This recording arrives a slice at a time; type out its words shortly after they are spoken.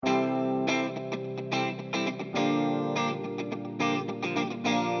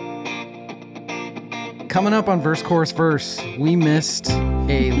Coming up on Verse, Chorus, Verse, we missed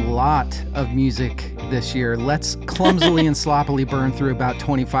a lot of music this year. Let's clumsily and sloppily burn through about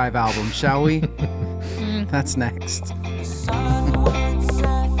 25 albums, shall we? That's next.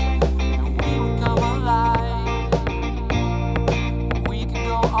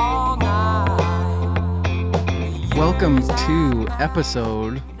 Welcome to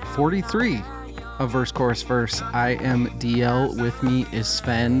episode 43 of Verse, Chorus, Verse. I am DL. With me is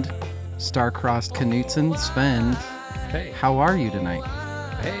Svend, star-crossed Knutsen. Svend, hey, how are you tonight?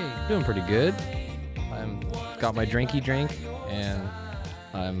 Hey, doing pretty good. I'm got my drinky drink, and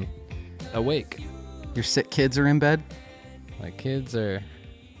I'm awake. Your sick kids are in bed? My kids are,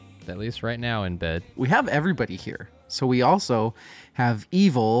 at least right now, in bed. We have everybody here. So we also have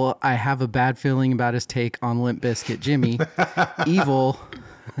Evil. I have a bad feeling about his take on Limp Bizkit Jimmy. Evil,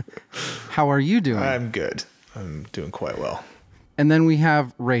 how are you doing? I'm good. I'm doing quite well. And then we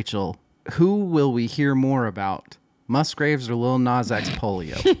have Rachel. Who will we hear more about? Musgraves or Lil Nas X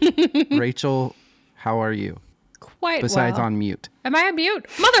polio? Rachel, how are you? Quite Besides well. on mute. Am I on mute?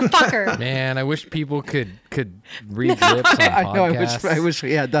 Motherfucker! Man, I wish people could read lips on podcasts. I know, I wish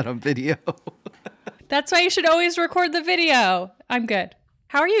we had that on video. That's why you should always record the video. I'm good.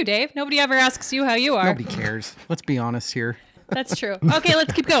 How are you, Dave? Nobody ever asks you how you are. Nobody cares. Let's be honest here. That's true. Okay,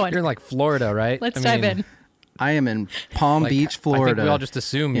 let's keep going. You're in like Florida, right? Let's dive in. I am in Palm Beach, Florida. I think we all just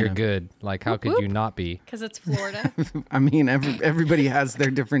assume you're good. Like, how could you not be? Because it's Florida. I mean, everybody has their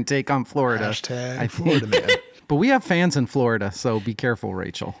different take on Florida. Hashtag Florida man. But we have fans in Florida, so be careful,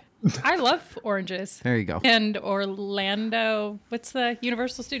 Rachel. I love oranges. There you go. And Orlando. What's the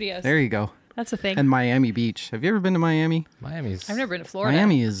Universal Studios? There you go. That's a thing. And Miami Beach. Have you ever been to Miami? Miami's I've never been to Florida.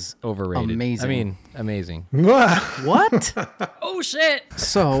 Miami is overrated. amazing. I mean, amazing. What? Oh, shit.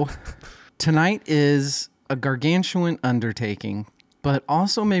 So, tonight is a gargantuan undertaking, but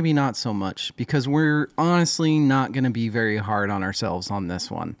also maybe not so much, because we're honestly not going to be very hard on ourselves on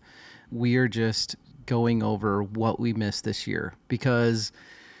this one. We are just going over what we missed this year, because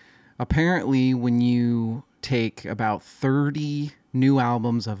apparently when you take about 30 new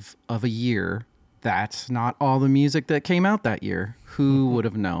albums of a year, that's not all the music that came out that year. Who would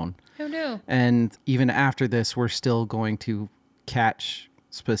have known? Who knew? And even after this, we're still going to catch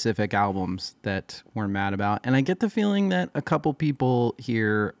specific albums that we're mad about. And I get the feeling that a couple people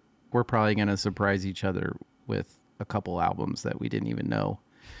here, we're probably going to surprise each other with a couple albums that we didn't even know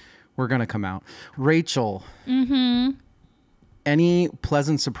were going to come out. Rachel, any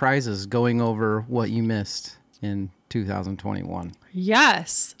pleasant surprises going over what you missed in 2021?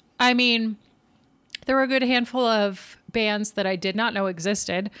 Yes. I mean, there were a good handful of bands that I did not know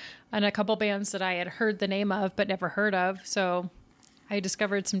existed, and a couple bands that I had heard the name of but never heard of. So I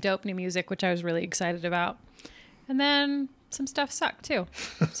discovered some dope new music, which I was really excited about. And then some stuff sucked too.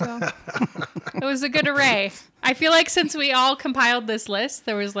 So it was a good array. I feel like since we all compiled this list,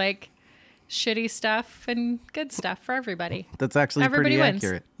 there was like shitty stuff and good stuff for everybody. That's actually Everybody pretty wins.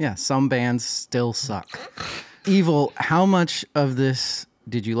 accurate. Yeah, some bands still suck. Evil, how much of this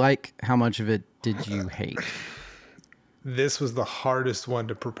did you like? How much of it did you hate? This was the hardest one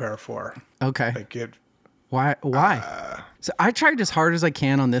to prepare for. Okay. Like it. Why? So I tried as hard as I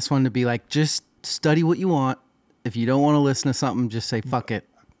can on this one to be like, just study what you want. If you don't want to listen to something, just say fuck it.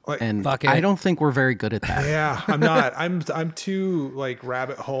 And fuck it. I don't think we're very good at that. Yeah, I'm not. I'm too like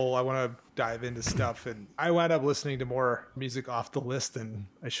rabbit hole. I want to dive into stuff, and I wound up listening to more music off the list than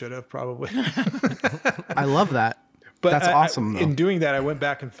I should have probably. I love that. But that's awesome, though. In doing that, I went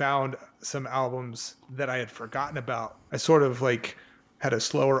back and found some albums that I had forgotten about. I sort of like had a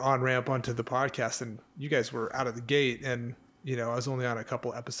slower on ramp onto the podcast, and you guys were out of the gate, and I was only on a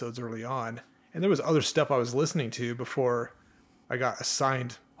couple episodes early on, and there was other stuff I was listening to before I got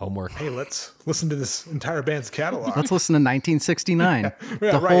assigned Homework. Hey, let's listen to this entire band's catalog. Let's listen to 1969. Yeah,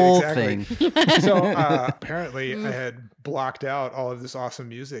 the right, whole exactly. thing. So apparently I had blocked out all of this awesome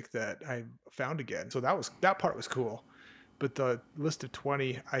music that I found again. So that part was cool. But the list of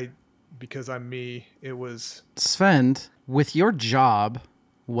 20, because I'm me, it was... Svend, with your job,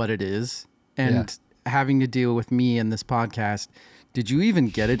 what it is, and having to deal with me in this podcast, did you even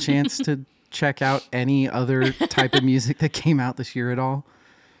get a chance to check out any other type of music that came out this year at all?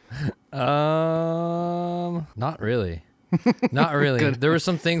 Not really. Not really. There were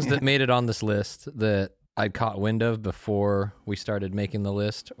some things that made it on this list that I caught wind of before we started making the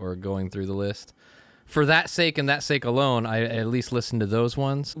list or going through the list. For that sake and that sake alone, I at least listened to those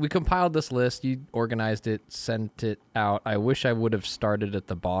ones. We compiled this list. You organized it, sent it out. I wish I would have started at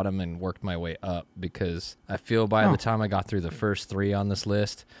the bottom and worked my way up, because I feel by the time I got through the first 3 on this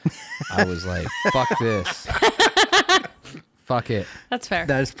list, I was like, fuck this. Fuck it. That's fair.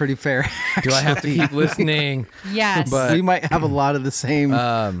 That is pretty fair. Do I have to keep listening? Yes. But We might have a lot of the same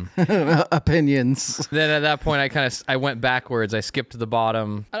opinions. then at that point, I went backwards. I skipped to the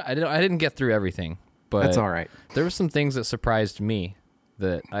bottom. I didn't get through everything, but That's all right. There were some things that surprised me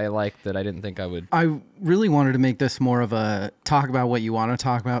that I liked that I didn't think I would. I really wanted to make this more of a talk about what you want to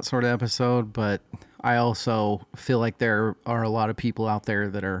talk about sort of episode, but I also feel like there are a lot of people out there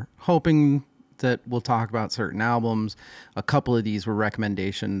that are hoping that we'll talk about certain albums. A couple of these were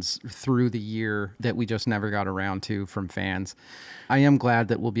recommendations through the year that we just never got around to from fans. I am glad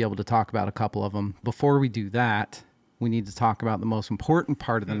that we'll be able to talk about a couple of them. Before we do that, we need to talk about the most important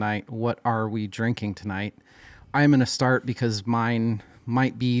part of the night. What are we drinking tonight? I'm going to start because mine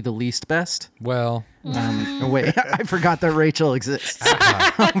might be the least best. Well, Wait, I forgot that Rachel exists.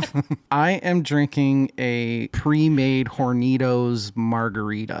 I am drinking a pre-made Hornitos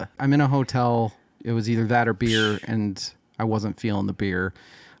Margarita. I'm in a hotel. It was either that or beer, and I wasn't feeling the beer.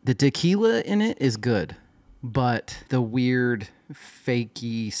 The tequila in it is good, but the weird,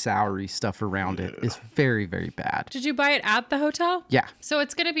 fakey, soury stuff around it is very, very bad. Did you buy it at the hotel? Yeah, So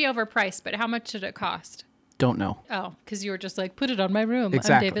it's going to be overpriced, but how much did it cost? don't know. Oh, because you were just like, put it on my room.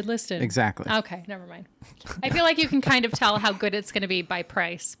 Exactly. I'm David Liston. Exactly. Okay, never mind. I feel like you can kind of tell how good it's going to be by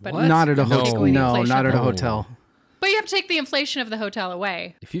price, but What? Not at a No. hotel. Going No, inflation. not at a No. hotel. But you have to take the inflation of the hotel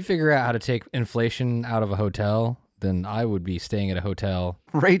away. if you figure out how to take inflation out of a hotel, then I would be staying at a hotel.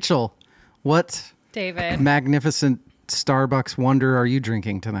 Rachel, what David. magnificent Starbucks wonder are you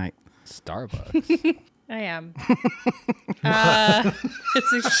drinking tonight? Starbucks. I am.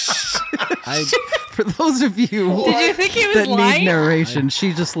 It's I For those of you Did you think he was that need lying? narration,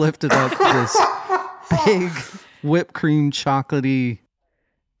 she just lifted up this big whipped cream chocolatey.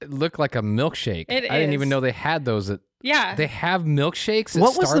 it looked like a milkshake. It I didn't is. even know they had those. Yeah. They have milkshakes. At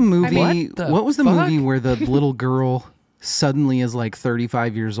What was the Starbucks? movie? What was the fuck? movie where the little girl suddenly is like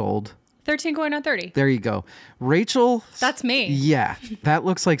 35 years old? 13 going on 30. There you go. Rachel. That's me. Yeah, that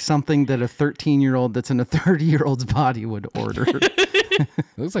looks like something that a 13-year-old that's in a 30-year-old's body would order. It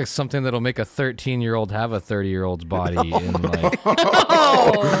looks like something that'll make a 13-year-old have a 30-year-old's body. And like,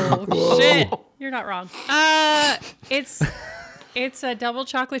 Oh, shit. You're not wrong. It's a double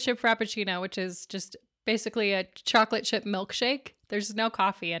chocolate chip frappuccino, which is just basically a chocolate chip milkshake. There's no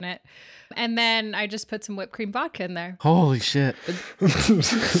coffee in it. And then I just put some whipped cream vodka in there. Holy shit.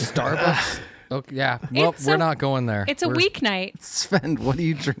 Starbucks. Okay, yeah. Well, It's we're a- not going there. It's a weeknight. Svend, what are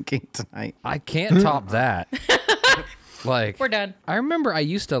you drinking tonight? I can't top that. Like, We're done. I remember I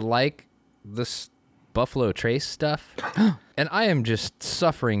used to like this Buffalo Trace stuff, and I am just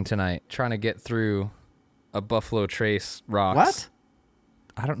suffering tonight trying to get through a Buffalo Trace rocks. What?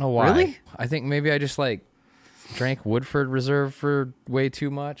 I don't know why. Really? I think maybe I just like drank Woodford Reserve for way too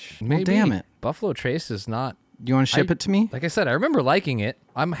much. Maybe. damn it. Buffalo Trace is not. You want to ship it to me? Like I said, I remember liking it.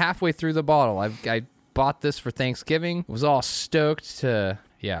 I'm halfway through the bottle. I bought this for Thanksgiving. Was all stoked to.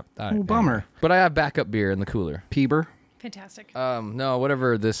 Yeah. Bummer. But I have backup beer in the cooler. Peeber? Fantastic. No,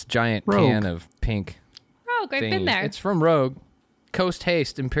 whatever this giant Rogue. can of pink Rogue, I've thing. been there. It's from Rogue. Coast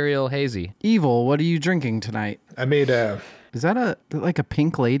Haste Imperial Hazy. Evil, what are you drinking tonight? I made a, Is that like a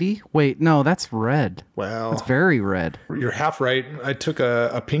pink lady? Wait, no, that's red. well, It's very red. you're half right. I took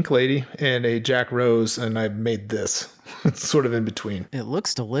a pink lady and a Jack Rose and I made this. It's sort of in between. It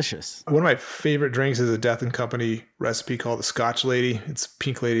looks delicious. One of my favorite drinks is a Death and Company recipe called the Scotch Lady. It's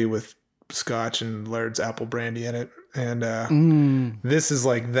pink lady with scotch and Laird's apple brandy in it. And this is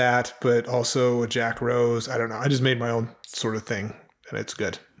like that, but also a Jack Rose. I don't know. I just made my own sort of thing, and it's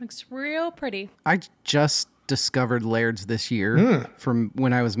good. Looks real pretty. I just discovered Laird's this year from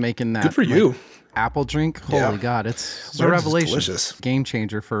when I was making that Good for you. like, apple drink. Holy Yeah. God, it's a Laird's is revelation. delicious. Game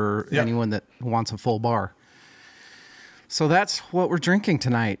changer for Yeah. anyone that wants a full bar. So that's what we're drinking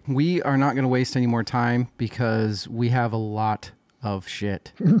tonight. We are not going to waste any more time because we have a lot of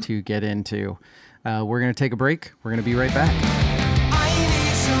shit to get into. We're going to take a break. We're going to be right back. I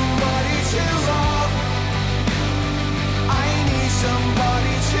need somebody to love. I need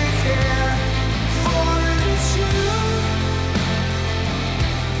somebody to care for. It's you.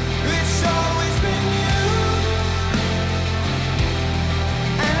 It's always been you.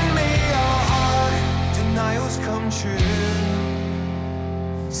 And may our denials come true.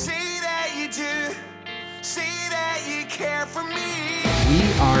 Say that you do. Say that you care for me. We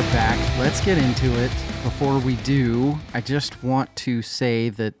are back. Let's get into it. Before we do, I just want to say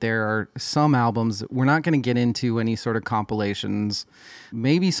that there are some albums, we're not going to get into any sort of compilations,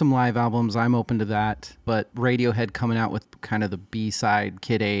 maybe some live albums, I'm open to that, but Radiohead coming out with kind of the B-side,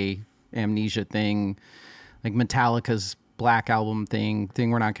 Kid A, Amnesia thing, like Metallica's Black Album thing,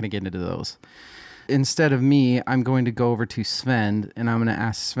 we're not going to get into those. Instead of me, I'm going to go over to Svend, and I'm going to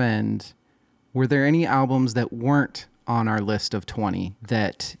ask Svend, were there any albums that weren't on our list of 20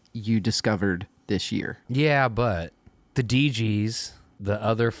 that you discovered this year? Yeah, but the DGs, the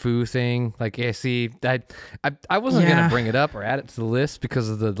other Foo thing, like, yeah, see, I wasn't gonna bring it up or add it to the list because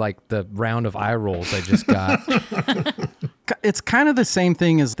of the round of eye rolls I just got. It's kind of the same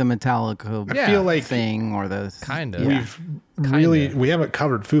thing as the Metallica I feel like thing, or the kind of. we haven't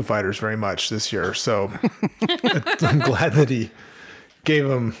covered Foo Fighters very much this year, so I'm glad that he gave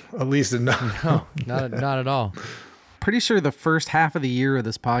them at least enough. No, not at all. Pretty sure the first half of the year of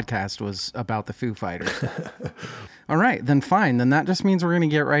this podcast was about the Foo Fighters. All right, then fine. Then that just means we're going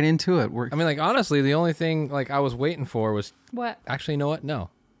to get right into it. I mean, like, honestly, the only thing like I was waiting for was What? actually, you know what? No.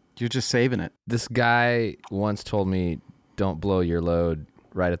 You're just saving it. This guy once told me, don't blow your load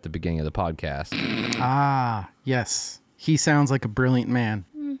right at the beginning of the podcast. Ah, yes. He sounds like a brilliant man.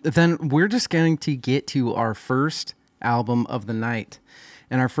 Then we're just going to get to our first album of the night.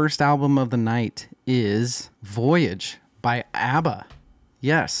 And our first album of the night is Voyage by ABBA.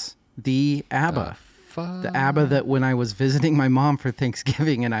 Yes, the ABBA. The ABBA that when I was visiting my mom for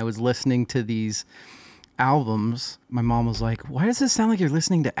Thanksgiving and I was listening to these albums, my mom was like, why does this sound like you're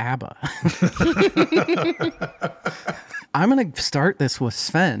listening to ABBA? I'm going to start this with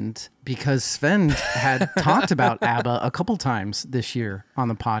Svend because Svend had talked about ABBA a couple times this year on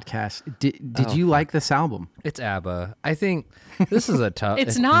the podcast. Did you like this album? It's ABBA. I think this is a tough...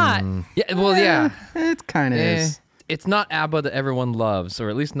 It's not. Yeah, well, yeah. It kind of is. It's not ABBA that everyone loves, or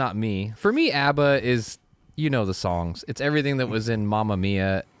at least not me. For me, ABBA is, you know, the songs. It's everything that was in Mamma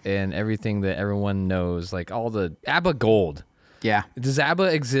Mia and everything that everyone knows, like all the ABBA Gold. Yeah. Does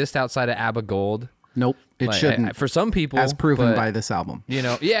ABBA exist outside of ABBA Gold? Nope, it Like, shouldn't. For some people, as proven but, by this album. you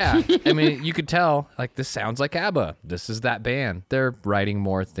know, yeah. I mean, you could tell, like, this sounds like ABBA. This is that band. They're writing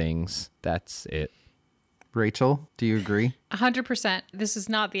more things. That's it. Rachel, do you agree? 100%. This is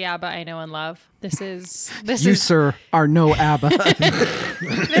not the ABBA I know and love. This You, sir, are no ABBA.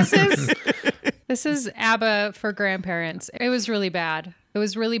 This is ABBA for grandparents. It was really bad. It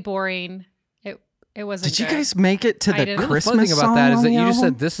was really boring. It wasn't. Did you good. guys make it to I the didn't. Christmas The funny thing about song that is on that the you just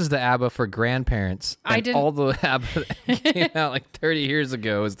album? said this is the ABBA for grandparents. I and didn't- all the ABBA that came out like 30 years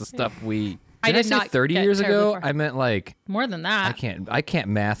ago is the stuff we... I did say not 30 get years terribly ago? far. I meant like... More than that. I can't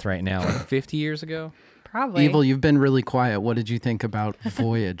math right now. Like 50 years ago? Probably. Evil, you've been really quiet. What did you think about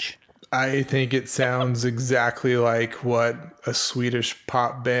Voyage? I think it sounds exactly like what a Swedish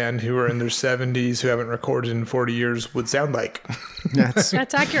pop band who are in their 70s who haven't recorded in 40 years would sound like. That's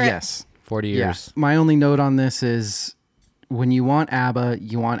accurate. Yes. 40 Yeah. years. My only note on this is when you want ABBA,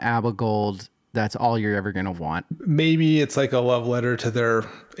 you want ABBA Gold. That's all you're ever going to want. Maybe it's like a love letter to their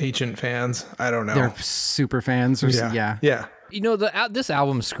ancient fans. I don't know. They're super fans. Or yeah. Yeah. You know, this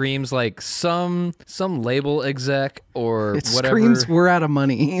album screams like some label exec or It whatever. screams we're out of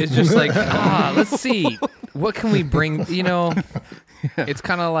money. It's just like, let's see. What can we bring? You know, it's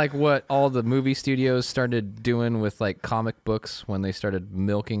kind of like what all the movie studios started doing with like comic books when they started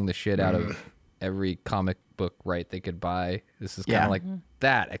milking the shit out of every comic book right they could buy. This is kind of like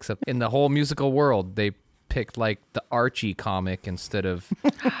that, except in the whole musical world, they picked like the Archie comic instead of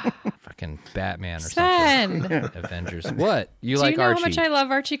fucking Batman or Sven. something. Avengers. What? You Do like you know Archie? how much I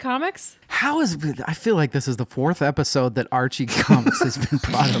love Archie comics? I feel like this is the fourth episode that Archie Comics has been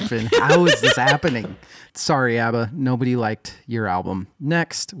brought up in. How is this happening? Sorry, ABBA. Nobody liked your album.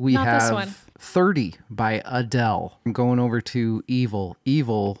 Next, we Not this have one. 30 by Adele. I'm going over to Evil.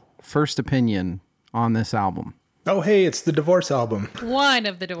 Evil, first opinion on this album. Oh, hey, it's the divorce album. One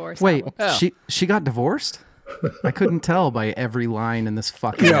of the divorce Wait, albums. she got divorced? I couldn't tell by every line in this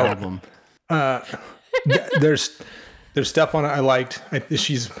fucking album. There's stuff on it I liked.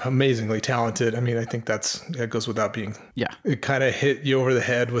 She's amazingly talented. I mean, I think that goes without being. Yeah. It kind of hit you over the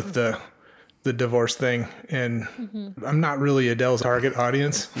head with the divorce thing, and I'm not really Adele's target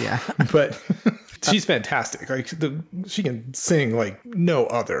audience. Yeah. But she's fantastic. Like she can sing like no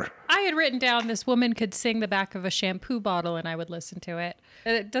other. I had written down this woman could sing the back of a shampoo bottle and I would listen to it.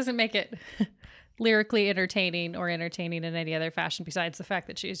 It doesn't make it lyrically entertaining or entertaining in any other fashion besides the fact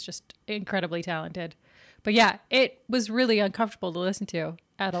that she's just incredibly talented. But yeah, it was really uncomfortable to listen to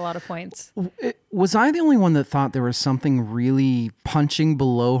at a lot of points. Was I the only one that thought there was something really punching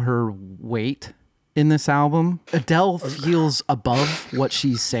below her weight in this album? Adele feels above what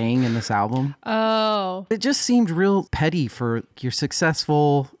she's saying in this album. Oh. It just seemed real petty for you're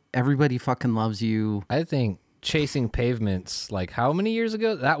successful, everybody fucking loves you. I think Chasing Pavements, like how many years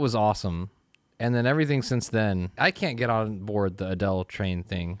ago? That was awesome. And then everything since then, I can't get on board the Adele train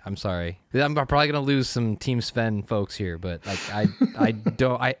thing. I'm sorry. I'm probably going to lose some Team Svend folks here, but like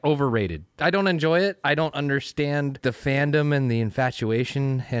I overrated. I don't enjoy it. I don't understand the fandom and the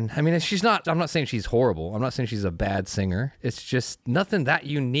infatuation. And I mean, I'm not saying she's horrible. I'm not saying she's a bad singer. It's just nothing that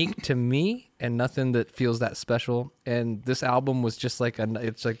unique to me and nothing that feels that special. And this album was just like,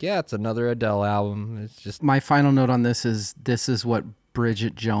 it's another Adele album. It's just. My final note on this is what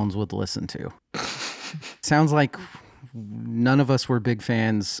Bridget Jones would listen to. Sounds like none of us were big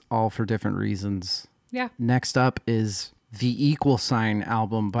fans, all for different reasons. Yeah. Next up is the Equal Sign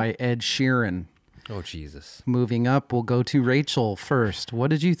album by Ed Sheeran. Oh, Jesus. Moving up, we'll go to Rachel first. What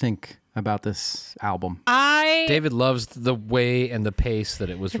did you think about this album? David loves the way and the pace that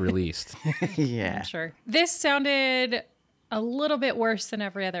it was released. Yeah. I'm sure. This sounded a little bit worse than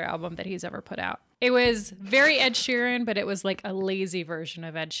every other album that he's ever put out. It was very Ed Sheeran, but it was like a lazy version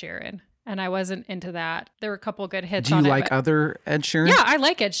of Ed Sheeran. And I wasn't into that. There were a couple good hits on it. Do you like other Ed Sheeran? Yeah, I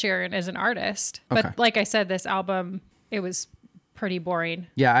like Ed Sheeran as an artist. Okay. But like I said, this album, it was pretty boring.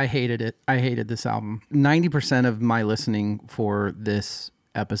 Yeah, I hated it. I hated this album. 90% of my listening for this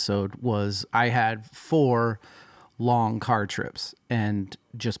episode was I had 4 long car trips and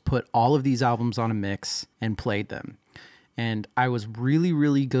just put all of these albums on a mix and played them. And I was really,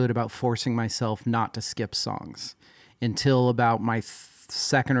 really good about forcing myself not to skip songs until about my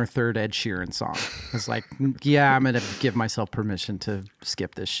second or third Ed Sheeran song. I was like, yeah, I'm going to give myself permission to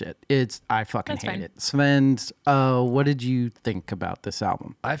skip this shit. I fucking That's hate fine. it. Svend, what did you think about this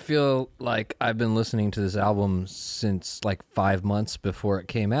album? I feel like I've been listening to this album since like 5 months before it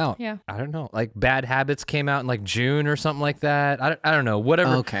came out. Yeah. I don't know. Like Bad Habits came out in like June or something like that. I don't know.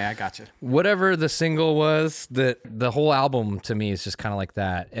 Whatever. Okay, I got you. Whatever the single was, that the whole album to me is just kind of like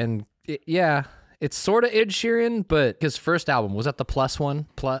that. And it's sort of Ed Sheeran, but his first album, was that the Plus one?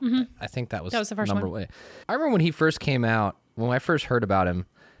 I think that was That was the first number one. 1. I remember when he first came out, when I first heard about him,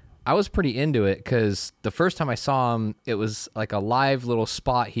 I was pretty into it because the first time I saw him, it was like a live little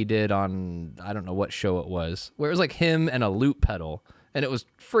spot he did on, I don't know what show it was, where it was like him and a loop pedal. And it was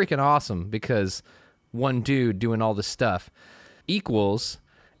freaking awesome because one dude doing all this stuff. Equals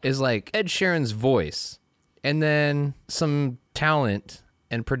is like Ed Sheeran's voice, and then some talent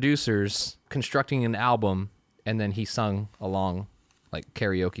and producers constructing an album, and then he sung along like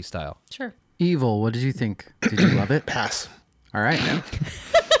karaoke style. Sure. Evil, what did you think? Did you love it? Pass. All right, man.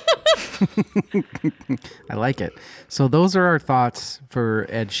 I like it. So those are our thoughts for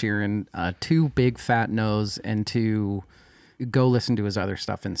Ed Sheeran. 2 big fat no's and 2 go listen to his other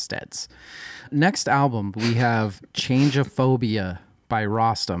stuff instead. Next album, we have Changeophobia by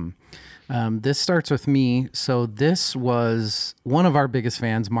Rostam. This starts with me. So this was one of our biggest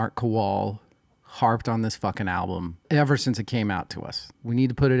fans, Mark Kowal, harped on this fucking album ever since it came out to us. We need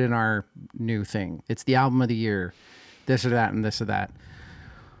to put it in our new thing. It's the album of the year. This or that and this or that.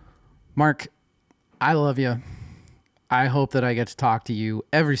 Mark, I love you. I hope that I get to talk to you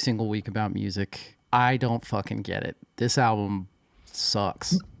every single week about music. I don't fucking get it. This album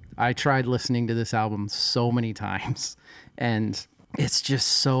sucks. I tried listening to this album so many times, and it's just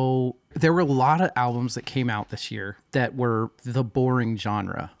so... There were a lot of albums that came out this year that were the boring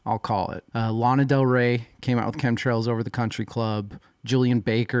genre, I'll call it. Lana Del Rey came out with Chemtrails Over the Country Club. Julian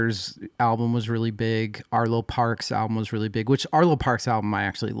Baker's album was really big. Arlo Parks' album was really big, which Arlo Parks' album I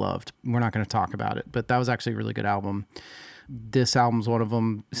actually loved. We're not going to talk about it, but that was actually a really good album. This album's one of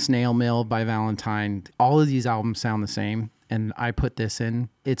them. Snail Mail by Valentine. All of these albums sound the same, and I put this in.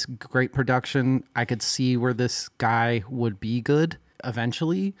 It's great production. I could see where this guy would be good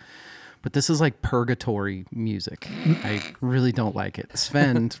eventually, but this is like purgatory music. I really don't like it.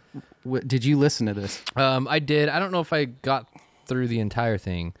 Svend, did you listen to this? I did. I don't know if I got through the entire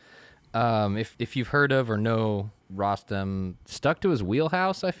thing. If you've heard of or know Rostam, stuck to his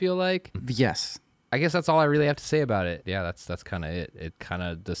wheelhouse, I feel like. Yes. I guess that's all I really have to say about it. Yeah, that's kind of it. It kind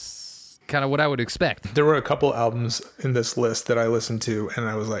of what I would expect. There were a couple albums in this list that I listened to, and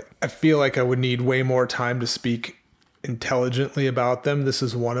I was like, I feel like I would need way more time to speak intelligently about them. This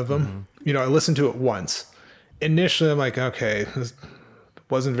is one of them. Mm-hmm. You know, I listened to it once. Initially, I'm like, okay, this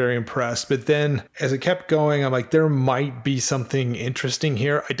wasn't very impressed. But then as it kept going, I'm like, there might be something interesting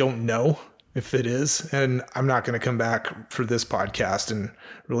here. I don't know if it is. And I'm not going to come back for this podcast and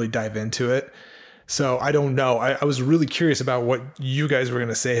really dive into it. So I don't know. I was really curious about what you guys were going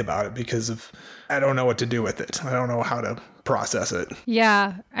to say about it because I don't know what to do with it. I don't know how to process it.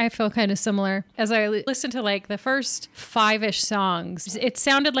 Yeah, I feel kind of similar. As I listened to like the first 5-ish songs, it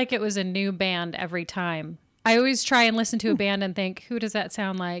sounded like it was a new band every time. I always try and listen to a band and think, who does that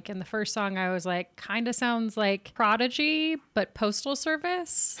sound like? And the first song I was like, kind of sounds like Prodigy, but Postal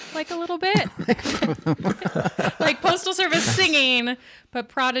Service, like a little bit. Like Postal Service singing, but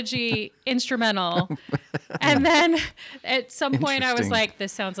Prodigy instrumental. And then at some point I was like,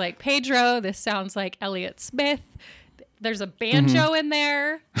 this sounds like Pedro. This sounds like Elliott Smith. There's a banjo in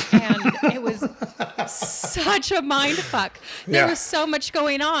there, and it was such a mind fuck. There was so much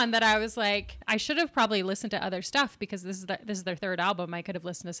going on that I was like, I should have probably listened to other stuff because this is their third album. I could have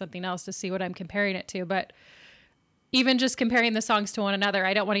listened to something else to see what I'm comparing it to. But even just comparing the songs to one another,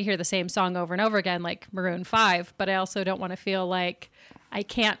 I don't want to hear the same song over and over again like Maroon 5, but I also don't want to feel like I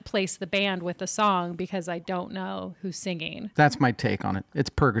can't place the band with the song because I don't know who's singing. That's my take on it. It's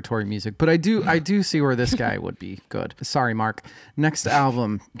purgatory music, but I do see where this guy would be good. Sorry, Mark. Next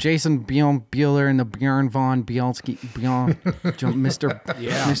album, Jason Bjorn Bueller and the Bjorn von Bielski,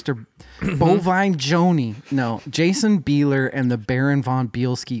 Mr. Bovine Joni. No, Jason Bieler and the Baron von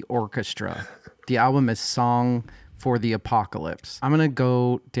Bielski Orchestra. The album is Song for the Apocalypse. I'm going to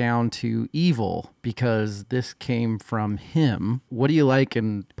go down to Evil because this came from him. What do you like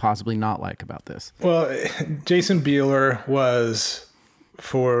and possibly not like about this? Well, Jason Bieler was,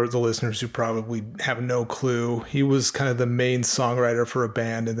 for the listeners who probably have no clue, he was kind of the main songwriter for a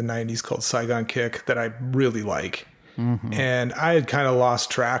band in the 90s called Saigon Kick that I really like. Mm-hmm. And I had kind of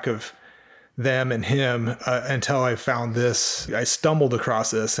lost track of them and him until I found this. I stumbled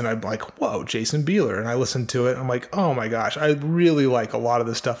across this and I'm like, whoa, Jason Bieler. And I listened to it. And I'm like, oh my gosh, I really like a lot of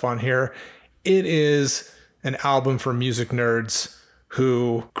the stuff on here. It is an album for music nerds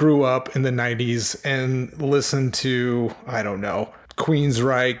who grew up in the 90s and listened to, I don't know,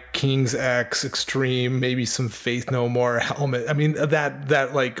 Queensryche, King's X, Extreme, maybe some Faith No More, Helmet. I mean,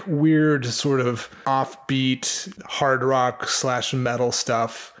 that like weird sort of offbeat hard rock / metal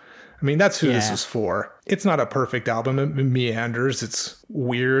stuff. I mean, that's who this is for. It's not a perfect album. It meanders. It's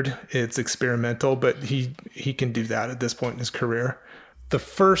weird. It's experimental, but he can do that at this point in his career. The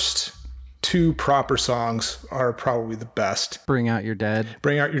first 2 proper songs are probably the best. Bring Out Your Dead.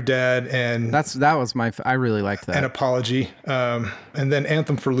 Bring Out Your Dead, and that was I really liked that. An Apology. And then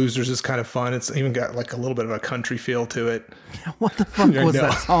Anthem for Losers is kind of fun. It's even got like a little bit of a country feel to it. What the fuck was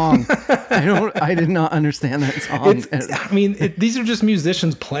that song? I did not understand that song. These are just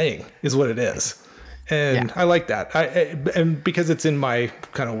musicians playing is what it is. And I like that. And because it's in my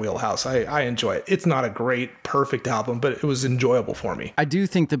kind of wheelhouse, I enjoy it. It's not a great, perfect album, but it was enjoyable for me. I do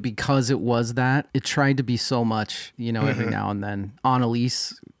think that because it was that, it tried to be so much, every now and then.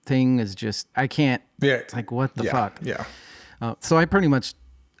 Annalise thing is just, I can't. Yeah. It's like, what the fuck? Yeah. So I pretty much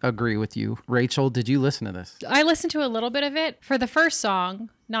agree with you. Rachel, did you listen to this? I listened to a little bit of it. For the first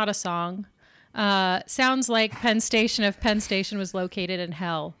song, not a song, sounds like Penn Station if Penn Station was located in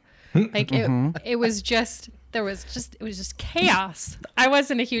hell. Like it was just chaos. I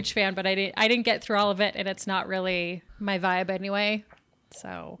wasn't a huge fan, but I didn't get through all of it, and it's not really my vibe anyway.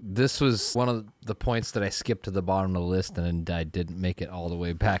 So this was one of the points that I skipped to the bottom of the list, and I didn't make it all the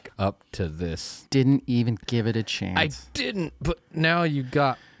way back up to this. Didn't even give it a chance. I didn't, but now you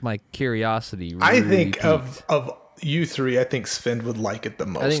got my curiosity. I think of you three, I think Svend would like it the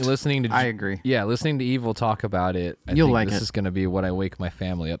most. I think I agree. Yeah, listening to Evil talk about it, You'll think like this it. is going to be what I wake my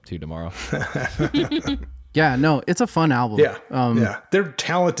family up to tomorrow. Yeah, no, it's a fun album. Yeah, they're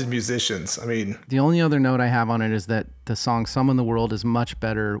talented musicians. I mean, the only other note I have on it is that the song "Some in the World" is much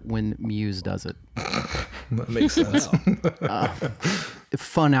better when Muse does it. That makes sense.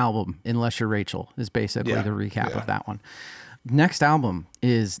 Fun album, unless you're Rachel, is basically the recap of that one. Next album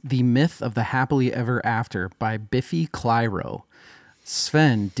is The Myth of the Happily Ever After by Biffy Clyro.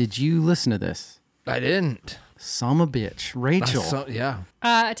 Sven, did you listen to this? I didn't. Some a bitch. Rachel.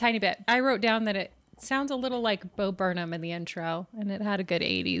 A tiny bit. I wrote down that it sounds a little like Bo Burnham in the intro, and it had a good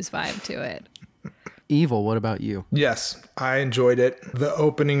 80s vibe to it. Evil, what about you? Yes, I enjoyed it. The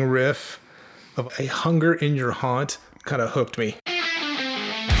opening riff of A Hunger in Your Haunt kind of hooked me.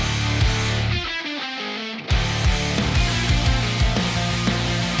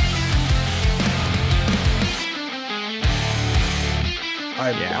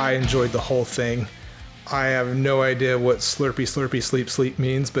 I enjoyed the whole thing. I have no idea what slurpy, slurpy, sleep, sleep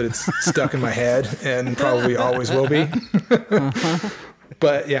means, but it's stuck in my head and probably always will be.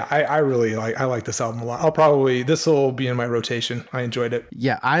 But yeah, I really like this album a lot. This will be in my rotation. I enjoyed it.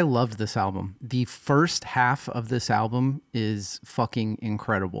 Yeah, I loved this album. The first half of this album is fucking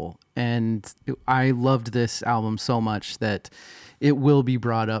incredible. And I loved this album so much that it will be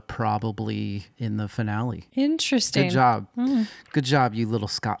brought up probably in the finale. Interesting. Good job. Good job, you little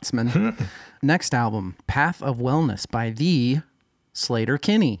Scotsman. Next album, Path of Wellness by the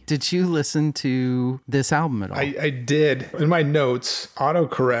Sleater-Kinney. Did you listen to this album at all? I did. In my notes,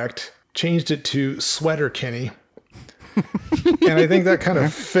 autocorrect changed it to Sweater-Kinney. And I think that kind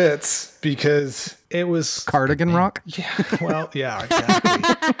of fits because it was Cardigan Rock? Yeah, well, yeah,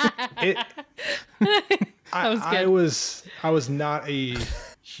 exactly. I was not a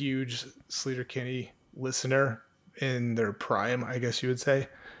huge Sleater-Kinney listener in their prime, I guess you would say.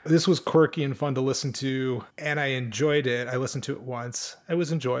 This was quirky and fun to listen to, and I enjoyed it. I listened to it once. It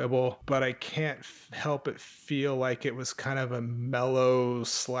was enjoyable, but I can't help but feel like it was kind of a mellow /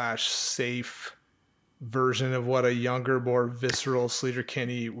 safe version of what a younger, more visceral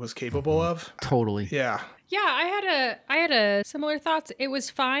Sleater-Kinney was capable of. Totally. Yeah. Yeah, I had a similar thoughts. It was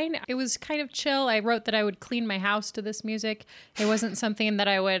fine. It was kind of chill. I wrote that I would clean my house to this music. It wasn't something that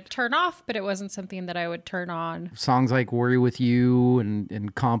I would turn off, but it wasn't something that I would turn on. Songs like Worry With You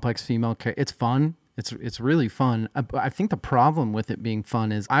and Complex Female it's fun. It's really fun. I think the problem with it being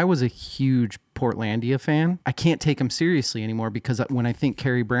fun is I was a huge Portlandia fan. I can't take him seriously anymore because when I think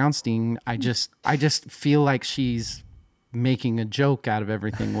Carrie Brownstein, I just feel like she's making a joke out of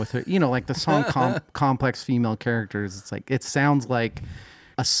everything with her. You know, like the song Complex Female Characters. It's like, it sounds like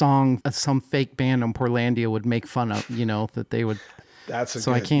a song some fake band on Portlandia would make fun of, you know, that they would. That's a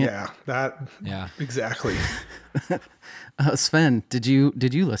so good, I can't. Yeah, Exactly. Sven, did you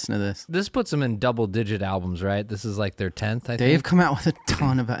listen to this? this puts them in double-digit albums, right? This is like their 10th, I They've think. come out with a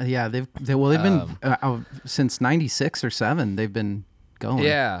ton of they've been since 96 or 7. They've been going.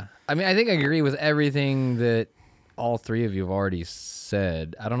 Yeah, I mean, I think I agree with everything that all three of you have already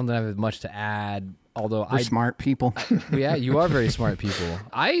said. I don't know that I have much to add, although We're smart people. yeah, you are very smart people.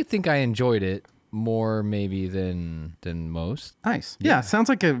 I think I enjoyed it more maybe than most. Nice. Yeah, sounds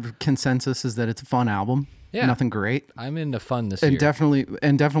like a consensus is that it's a fun album. Yeah. Nothing great. I'm into fun this And year.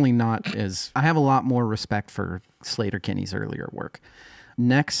 definitely not as I have a lot more respect for Sleater-Kinney's earlier work.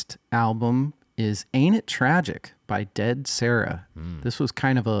 Next album is Ain't It Tragic by Dead Sarah. This was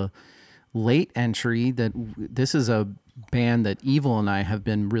kind of a late entry this is a band that Evil and I have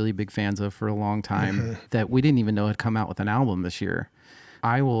been really big fans of for a long time that we didn't even know had come out with an album this year.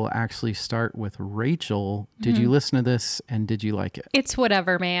 I will actually start with Rachel. Did you listen to this and did you like it? It's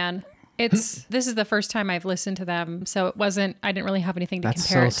whatever, man. This is the first time I've listened to them, so I didn't really have anything to That's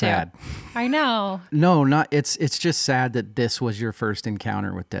compare so it to. sad. I know. No, not it's just sad that this was your first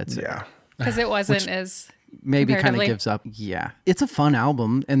encounter with Dead Sarah. Yeah. Because it wasn't as Maybe kind of comparatively. gives up. Yeah. It's a fun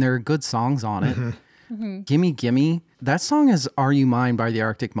album and there are good songs on it. Gimme Gimme. That song is Are You Mine by the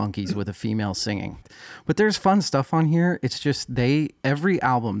Arctic Monkeys with a female singing. But there's fun stuff on here. It's just every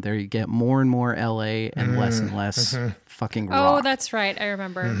album there you get more and more LA and less fucking rock. Oh, that's right. I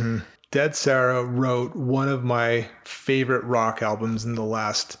remember. Dead Sarah wrote one of my favorite rock albums in the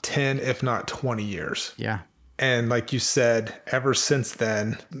last 10, if not 20 years. Yeah. And like you said, ever since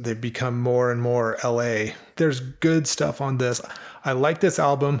then, they've become more and more LA. There's good stuff on this. I like this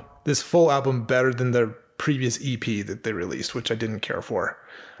album, this full album, better than the previous EP that they released, which I didn't care for.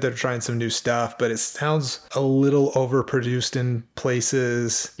 They're trying some new stuff, but it sounds a little overproduced in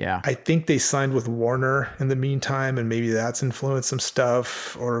places. Yeah. I think they signed with Warner in the meantime, and maybe that's influenced some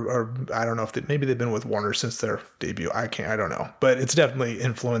stuff. Or I don't know if maybe they've been with Warner since their debut. I don't know. But it's definitely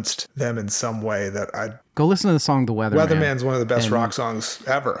influenced them in some way that Go listen to the song The Weatherman. Weatherman's one of the best rock songs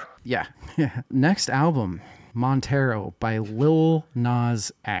ever. Yeah. Next album, Montero by Lil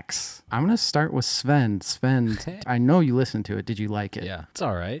Nas X. I'm going to start with Svend. Svend, I know you listened to it. Did you like it? Yeah, it's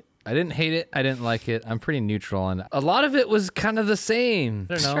all right. I didn't hate it. I didn't like it. I'm pretty neutral on it. A lot of it was kind of the same.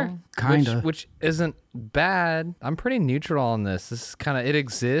 I don't know. Sure. Kinda. Which isn't bad. I'm pretty neutral on this. This is kind of, it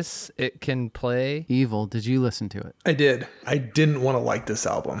exists. It can play. Evil, did you listen to it? I did. I didn't want to like this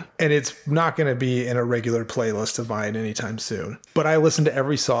album. And it's not going to be in a regular playlist of mine anytime soon. But I listened to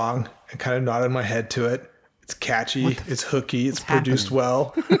every song and kind of nodded my head to it. It's catchy, it's hooky, it's produced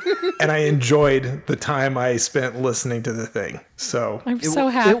well. And I enjoyed the time I spent listening to the thing. So I'm so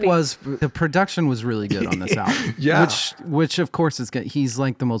happy. The production was really good on this album. Yeah. Which of course is good. He's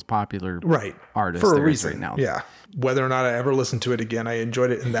like the most popular artist for a there is reason right now. Yeah. Whether or not I ever listened to it again, I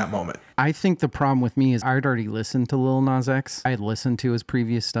enjoyed it in that moment. I think the problem with me is I'd already listened to Lil Nas X. I had listened to his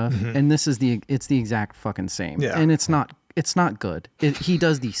previous stuff, and it's the exact fucking same. Yeah. And it's not good. He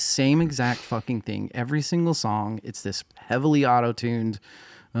does the same exact fucking thing every single song. It's this heavily auto-tuned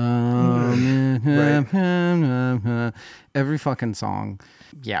every fucking song.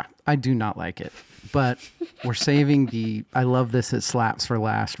 Yeah, I do not like it. But we're saving I love this, it slaps for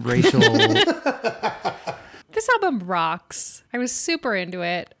last. Rachel. This album rocks. I was super into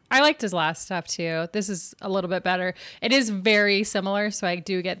it. I liked his last stuff too. This is a little bit better. It is very similar, so I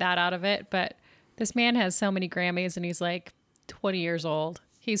do get that out of it. But this man has so many Grammys, and he's like 20 years old.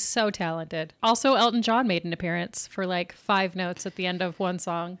 He's so talented. Also, Elton John made an appearance for like 5 notes at the end of one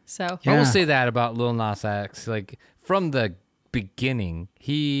song. So I will Yeah. say that about Lil Nas X. Like from the beginning,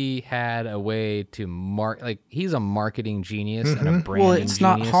 he had a way to he's a marketing genius and a branding Well, it's genius.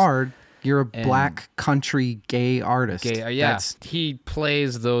 not hard. You're a black country gay artist. He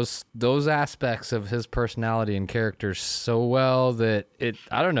plays those aspects of his personality and character so well that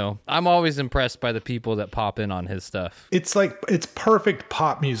I don't know. I'm always impressed by the people that pop in on his stuff. It's perfect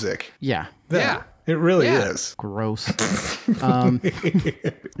pop music. Yeah. Yeah. It really Yeah. is. Gross.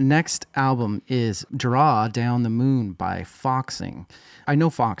 Next album is Draw Down the Moon by Foxing. I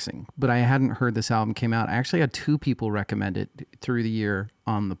know Foxing, but I hadn't heard this album came out. I actually had 2 people recommend it through the year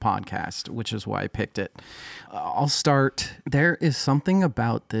on the podcast, which is why I picked it. I'll start. There is something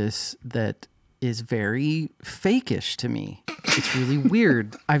about this that is very fakeish to me. It's really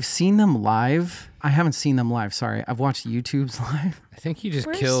weird. I've seen them live. I haven't seen them live. Sorry. I've watched YouTube's live. I think you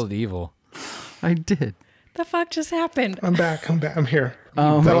just killed Evil. I did. the fuck just happened? I'm back. I'm here.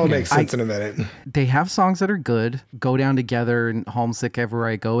 That'll make sense in a minute. They have songs that are good. Go Down Together and Homesick Everywhere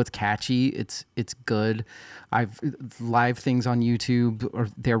I Go. It's catchy. It's good. I've live things on YouTube, or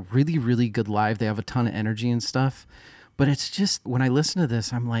they're really, really good live. They have a ton of energy and stuff. But it's just, when I listen to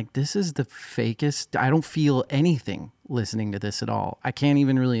this, I'm like, this is the fakest. I don't feel anything listening to this at all. I can't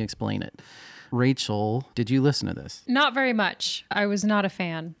even really explain it. Rachel, did you listen to this? Not very much. I was not a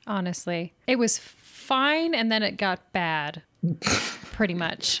fan, honestly. It was fine, and then it got bad, pretty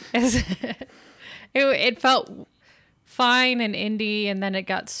much. It felt fine and indie, and then it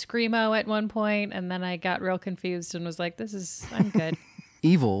got screamo at one point, and then I got real confused and was like, I'm good.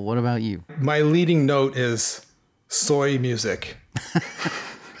 Evil, what about you? My leading note is soy music.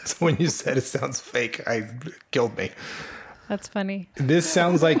 So when you said it sounds fake, it killed me. That's funny. This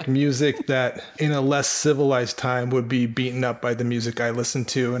sounds like music that in a less civilized time would be beaten up by the music I listen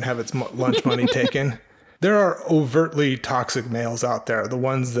to and have its lunch money taken. There are overtly toxic males out there, the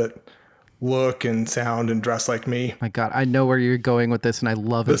ones that look and sound and dress like me. My God, I know where you're going with this, and I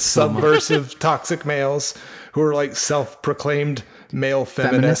love it The so much. subversive toxic males who are like self-proclaimed male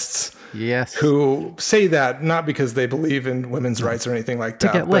feminists. Yes. Who say that not because they believe in women's rights or anything like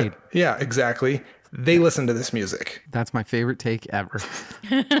that. get laid. Yeah, exactly. They listen to this music. That's my favorite take ever.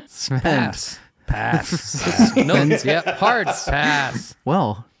 Svend. Pass. No, yeah, hard pass.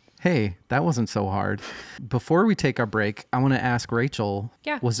 Well, hey, that wasn't so hard. Before we take our break, I want to ask Rachel,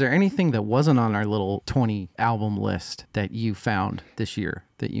 Yeah. was there anything that wasn't on our little 20 album list that you found this year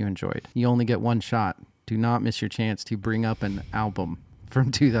that you enjoyed? You only get one shot. Do not miss your chance to bring up an album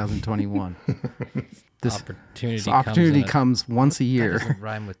from 2021. This opportunity comes once a year. Doesn't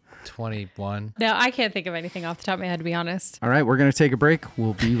rhyme with 21. No, I can't think of anything off the top of my head, to be honest. All right, we're going to take a break.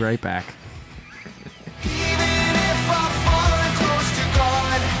 We'll be right back. Even if I'm falling close to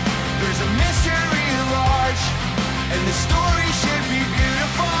God, there's a mystery large, and the story should be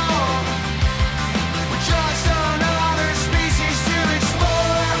beautiful. We're just another species to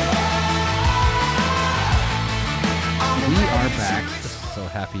explore. We are back. So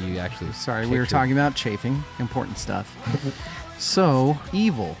happy you actually. Sorry, we were talking about chafing. Important stuff. So,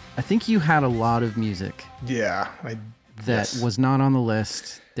 Evil. I think you had a lot of music Yeah. that was not on the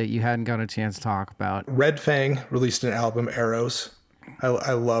list that you hadn't got a chance to talk about. Red Fang released an album, Arrows.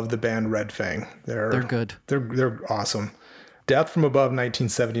 I love the band Red Fang. They're good. They're awesome. Death from Above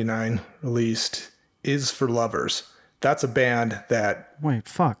 1979 released Is for Lovers. That's a band that Wait,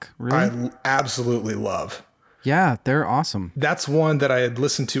 fuck. Really? I absolutely love. Yeah, they're awesome. That's one that I had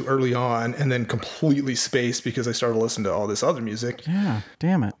listened to early on and then completely spaced because I started listening to all this other music. Yeah,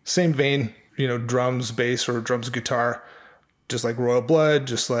 damn it. Same vein, drums, bass, or drums, guitar. Just like Royal Blood,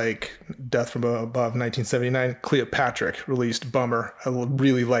 just like Death from Above 1979. Cleopatra released Bummer. I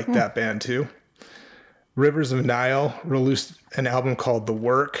really like that band too. Rivers of Nile released an album called The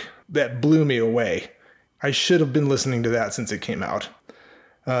Work that blew me away. I should have been listening to that since it came out.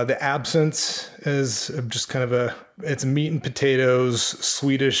 The Absence is just kind of it's meat and potatoes,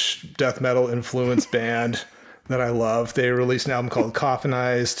 Swedish death metal influenced band that I love. They released an album called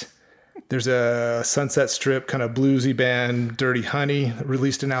Coffinized. There's a Sunset Strip kind of bluesy band, Dirty Honey, that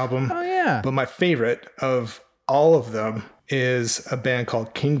released an album. Oh, yeah. But my favorite of all of them is a band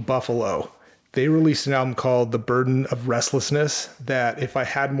called King Buffalo. They released an album called The Burden of Restlessness that, if I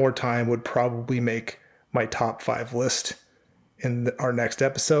had more time, would probably make my top 5 list in our next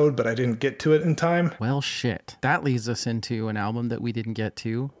episode, but I didn't get to it in time. Well, shit. That leads us into an album that we didn't get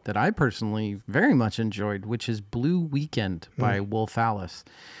to that I personally very much enjoyed, which is Blue Weekend by Wolf Alice.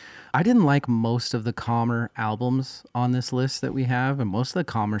 I didn't like most of the calmer albums on this list that we have, and most of the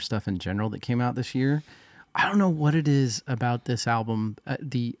calmer stuff in general that came out this year. I don't know what it is about this album,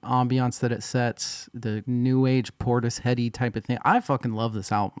 the ambiance that it sets, the new age Portishead type of thing. I fucking love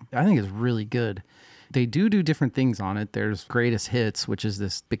this album. I think it's really good. They do different things on it. There's Greatest Hits, which is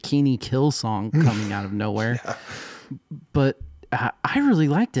this Bikini Kill song coming out of nowhere. Yeah. But I really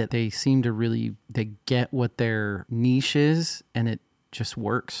liked it. They seem to they get what their niche is, and it just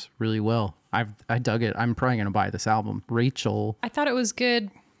works really well. I dug it. I'm probably going to buy this album. Rachel. I thought it was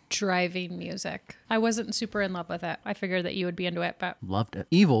good driving music. I wasn't super in love with it. I figured that you would be into it, but loved it.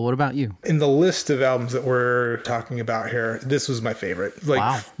 Evil, what about you? In the list of albums that we're talking about here, this was my favorite. Like,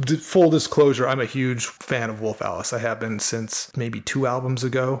 wow. Full disclosure, I'm a huge fan of Wolf Alice. I have been since maybe 2 albums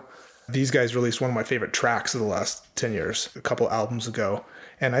ago. These guys released one of my favorite tracks of the last 10 years, a couple albums ago.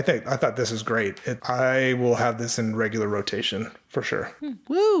 And I thought this is great. I will have this in regular rotation for sure.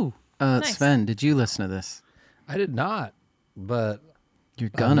 Woo! Nice. Sven, did you listen to this? I did not, but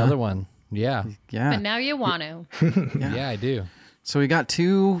you're gonna. Another one. Yeah. But now you want to. Yeah, I do. So we got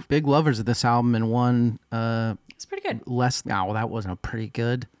 2 big lovers of this album and one it's pretty good. That wasn't pretty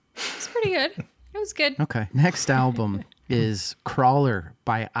good. It's pretty good. It was good. Okay. Next album is Crawler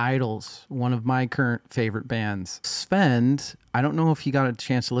by Idols, one of my current favorite bands. Svend, I don't know if he got a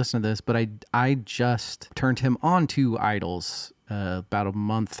chance to listen to this, but I just turned him on to Idols about a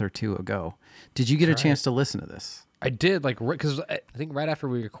month or 2 ago. Did you get a chance to listen to this? I did, because I think right after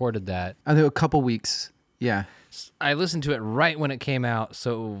we recorded that. I think a couple weeks. Yeah. I listened to it right when it came out,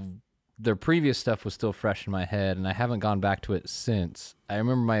 so the previous stuff was still fresh in my head, and I haven't gone back to it since. I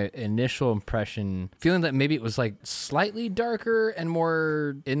remember my initial impression, feeling that maybe it was like slightly darker and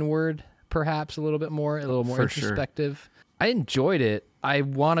more inward, perhaps a little more introspective. Sure. I enjoyed it. I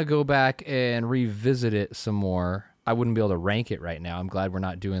want to go back and revisit it some more. I wouldn't be able to rank it right now. I'm glad we're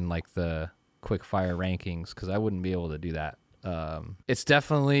not doing like the quick fire rankings because I wouldn't be able to do that. It's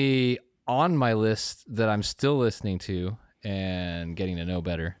definitely on my list that I'm still listening to and getting to know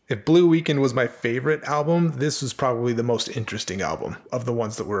better. If Blue Weekend was my favorite album, this was probably the most interesting album of the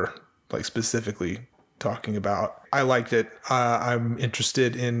ones that we're like specifically talking about. I liked it. I'm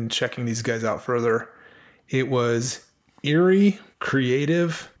interested in checking these guys out further. It was eerie,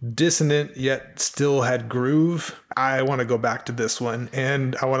 creative, dissonant, yet still had groove. I want to go back to this one,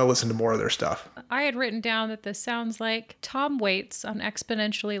 and I want to listen to more of their stuff. I had written down that this sounds like Tom Waits on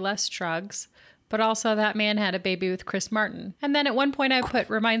Exponentially Less Drugs, but also that man had a baby with Chris Martin. And then at one point I put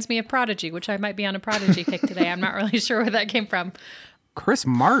reminds me of Prodigy, which I might be on a Prodigy kick today. I'm not really sure where that came from. Chris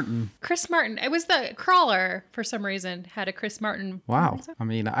Martin. It was the Crawler, for some reason, had a Chris Martin. Wow. I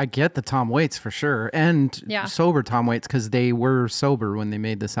mean, I get the Tom Waits for sure. And sober Tom Waits, because they were sober when they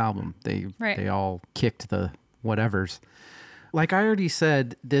made this album. They all kicked the whatevers. Like I already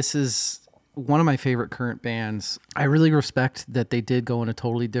said, this is one of my favorite current bands. I really respect that they did go in a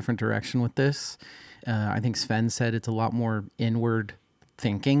totally different direction with this. I think Sven said it's a lot more inward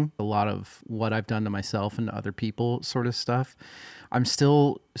thinking, a lot of what I've done to myself and to other people sort of stuff. I'm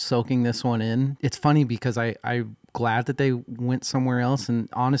still soaking this one in. It's funny because I'm glad that they went somewhere else. And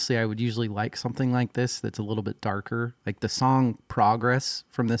honestly, I would usually like something like this that's a little bit darker. Like the song Progress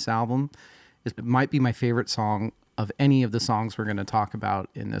from this album it might be my favorite song of any of the songs we're going to talk about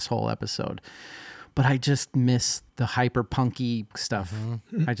in this whole episode. But I just miss the hyper punky stuff.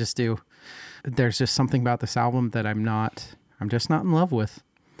 Mm-hmm. I just do. There's just something about this album that I'm just not in love with.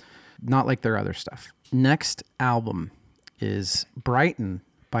 Not like their other stuff. Next album is Brighton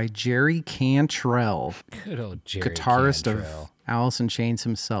by Jerry Cantrell. Good old Jerry guitarist Cantrell. Of Alice in Chains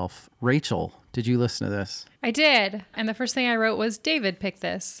himself. Rachel, did you listen to this? I did. And the first thing I wrote was David picked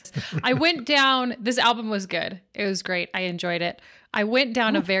this. I went down, this album was good. It was great. I enjoyed it. I went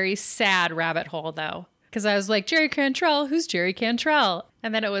down a very sad rabbit hole though, because I was like, Jerry Cantrell, who's Jerry Cantrell?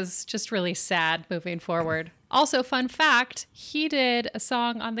 And then it was just really sad moving forward. Also, fun fact, he did a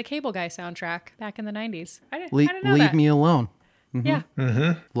song on the Cable Guy soundtrack back in the 90s. I didn't know Leave that. Me Alone. Mm-hmm. Yeah.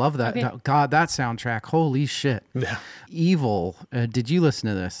 Mm-hmm. Love that. Okay. God, that soundtrack. Holy shit. Yeah. Evil. Did you listen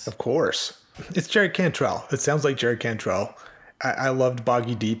to this? Of course. It's Jerry Cantrell. It sounds like Jerry Cantrell. I loved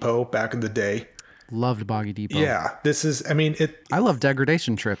Boggy Depot back in the day. Loved Boggy Depot. Yeah. I love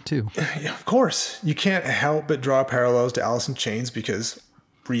Degradation Trip too. Yeah, of course. You can't help but draw parallels to Alice in Chains because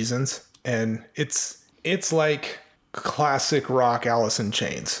reasons. And it's like classic rock Alice in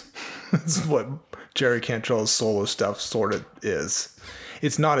Chains. That's what Jerry Cantrell's solo stuff sort of is.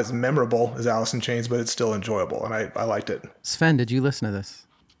 It's not as memorable as Alice in Chains, but it's still enjoyable, and I liked it. Sven, did you listen to this?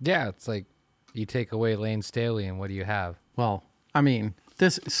 Yeah, it's like you take away Lane Staley, and what do you have? Well, I mean, I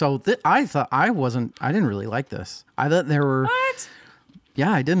didn't really like this. I thought there were... What?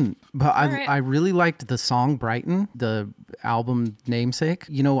 Yeah, I didn't. But Right. I really liked the song Brighton. The album namesake.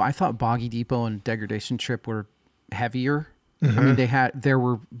 You know, I thought Boggy Depot and Degradation Trip were heavier. I mean,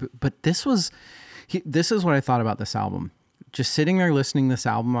 but this is what I thought about this album. Just sitting there listening to this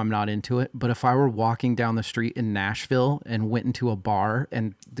album, I'm not into it. But if I were walking down the street in Nashville and went into a bar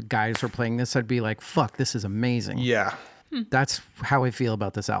and the guys were playing this, I'd be like, fuck, this is amazing. Yeah. That's how I feel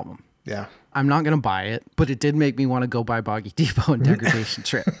about this album. Yeah. I'm not going to buy it, but it did make me want to go buy Boggy Depot and Degradation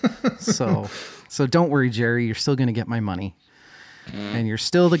Trip. So don't worry, Jerry. You're still going to get my money. And you're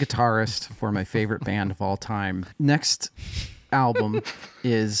still the guitarist for my favorite band of all time. Next album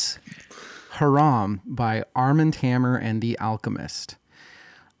is Haram by Armand Hammer and the Alchemist.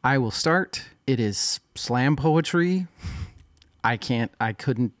 I will start. It is slam poetry. I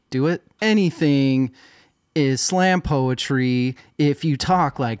couldn't do it. Anything is slam poetry. If you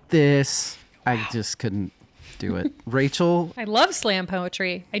talk like this, I just couldn't do it. Rachel? I love slam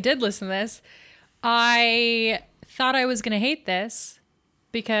poetry. I did listen to this. I thought I was going to hate this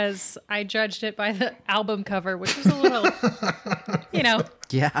because I judged it by the album cover, which was a little,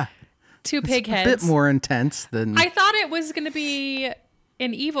 Yeah. two pig A heads. bit more intense than... I thought it was going to be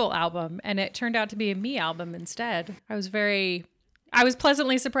an Evil album, and it turned out to be a Me album instead. I was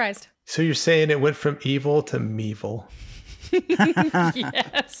pleasantly surprised. So you're saying it went from evil to meevil.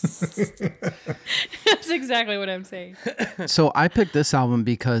 Yes. That's exactly what I'm saying. So I picked this album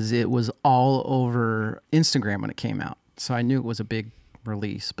because it was all over Instagram when it came out. So I knew it was a big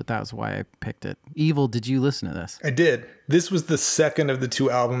release, but that was why I picked it. Evil, did you listen to this? I did. This was the second of the two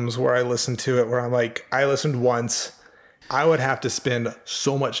albums where I listened to it, where I'm like, I listened once. I would have to spend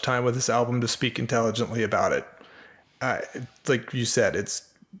so much time with this album to speak intelligently about it. Like you said, it's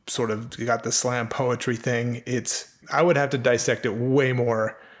sort of got the slam poetry thing. I would have to dissect it way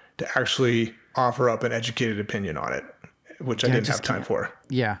more to actually offer up an educated opinion on it, which I didn't have time for.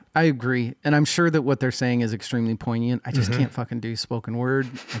 Yeah, I agree. And I'm sure that what they're saying is extremely poignant. I just can't fucking do spoken word.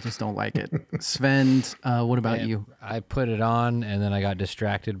 I just don't like it. Svend, what about you? I put it on and then I got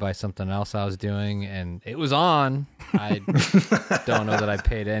distracted by something else I was doing and it was on. I don't know that I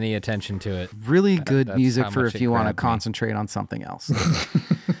paid any attention to it. Really good That's music how for much if it you want to grabbed me. concentrate on something else.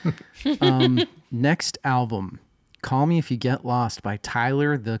 Next album, Call Me If You Get Lost by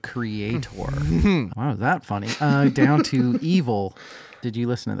Tyler, the Creator. Wow, is that funny? Down to Evil. Did you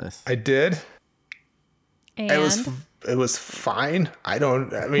listen to this? I did. And It was fine. I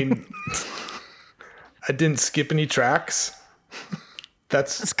mean, I didn't skip any tracks.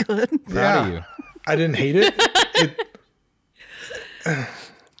 That's Good. Proud of you. I didn't hate it.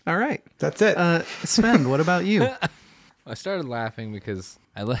 All right. That's it. Sven, what about you? I started laughing because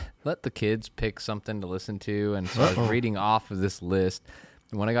I let the kids pick something to listen to, and so I was reading off of this list.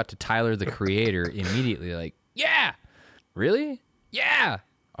 And when I got to Tyler, the Creator, immediately like, yeah, really? Yeah.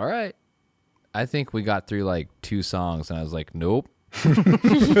 All right. I think we got through like 2 songs, and I was like, nope,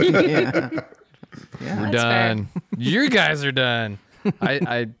 Yeah. we're That's done. You guys are done.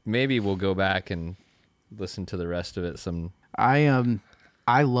 I maybe we'll go back and listen to the rest of it.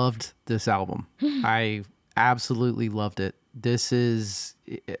 I loved this album. I absolutely loved it. This is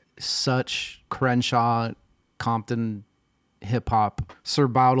such Crenshaw, Compton hip hop, Sir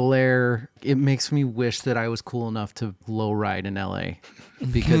Baudelaire. It makes me wish that I was cool enough to lowride in LA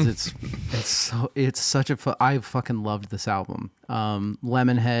because it's such a I fucking loved this album.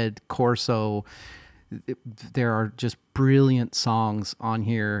 Lemonhead, Corso. There are just brilliant songs on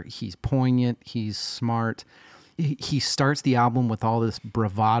here. He's poignant. He's smart. He starts the album with all this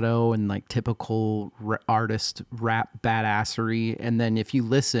bravado and like typical artist rap badassery. And then if you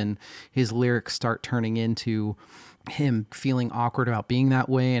listen, his lyrics start turning into him feeling awkward about being that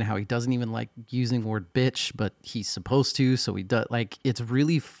way and how he doesn't even like using the word bitch, but he's supposed to. So he does. Like, it's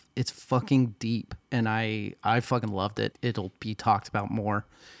really, it's fucking deep. And I fucking loved it. It'll be talked about more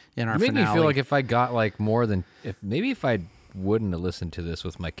in our You make finale. me feel like if I got like more than if I wouldn't have listened to this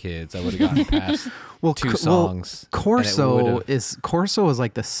with my kids, I would have gotten past 2 songs. Corso is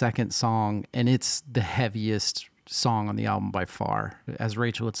like the second song, and it's the heaviest song on the album by far. As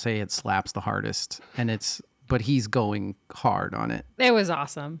Rachel would say, it slaps the hardest, but he's going hard on it. it was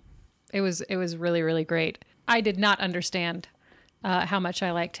awesome. It was really, really great. I did not understand how much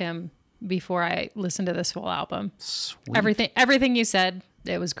I liked him before I listened to this full album. Sweet. Everything you said,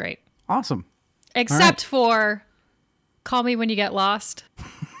 it was great. Awesome. Except for Call Me When You Get Lost.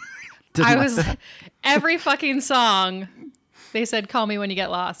 Every fucking song, they said, call me when you get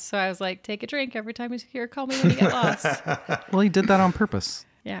lost. So I was like, take a drink every time you hear Call Me When You Get Lost. Well, he did that on purpose.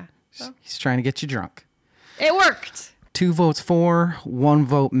 Yeah. So He's trying to get you drunk. it worked. 2 votes for, 1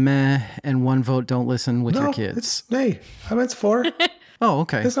 vote meh, and 1 vote don't listen with your kids. It's 4. Oh,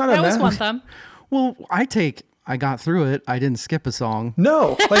 okay. It's not a That was mess. one thumb. Well, I take I got through it. I didn't skip a song.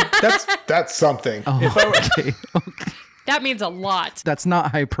 No, like that's something. Oh, If I were, okay. That means a lot. That's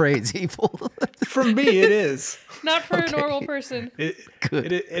not high praise, Evil. for me, it is. Not for a normal person. It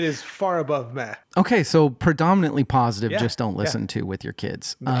is far above meh. Okay, so predominantly positive, Yeah, just don't listen to with your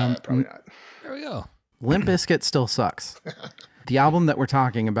kids. Probably not. There we go. Limp Bizkit still sucks. The album that we're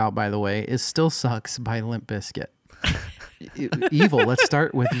talking about, by the way, is Still Sucks by Limp Bizkit. Evil, let's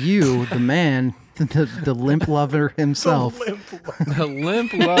start with you, the man, the limp lover himself. The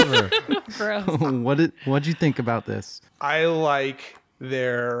limp lover. Gross. What'd you think about this? I like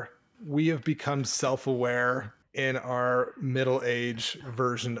we have become self-aware in our middle-age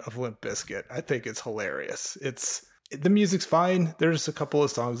version of Limp Bizkit. I think it's hilarious. The music's fine. There's a couple of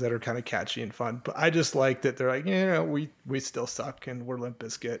songs that are kind of catchy and fun, but I just like that they're like, we still suck and we're Limp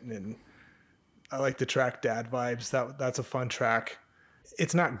Bizkit. And I like the track Dad Vibes. That's a fun track.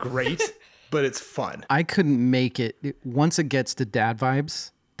 It's not great, but it's fun. I couldn't make it. Once it gets to Dad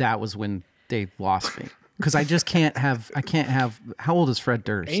Vibes, that was when they lost me. Because I can't have, how old is Fred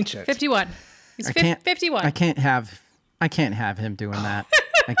Durst? Ancient. 51. He's 51. I can't have him doing that.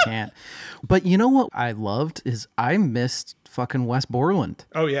 I can't. But you know what I loved is I missed fucking Wes Borland.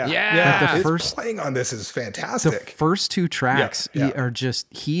 Oh yeah. Yeah. Like the His first- playing on this is The fantastic. first two tracks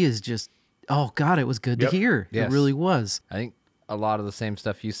he is just, oh God, it was good to hear. Yes. It really was. I think a lot of the same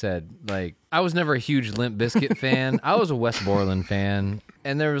stuff you said. Like, I was never a huge Limp Bizkit fan. I was a Wes Borland fan.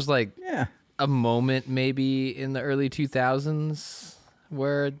 And there was like a moment maybe in the early 2000s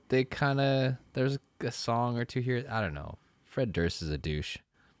where they there's a song or two here. I don't know. Fred Durst is a douche.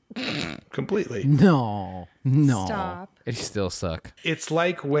 Completely. No. Stop. It still suck. It's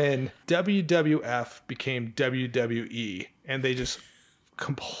like when WWF became WWE and they just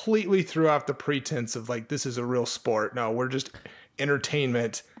completely threw off the pretense of like, this is a real sport. No, we're just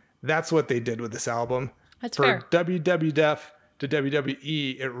entertainment. That's what they did with this album. That's For fair. WWF to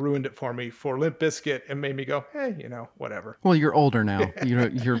WWE, it ruined it for me. For Limp Bizkit, it made me go, hey, whatever. Well, you're older now.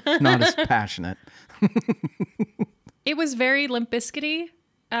 You're not as passionate. It was very Limp Bizkit-y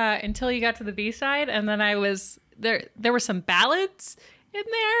until you got to the B-side, and then I was there. There were some ballads in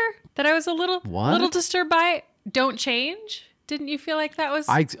there that I was a little disturbed by. Don't Change. Didn't you feel like that was?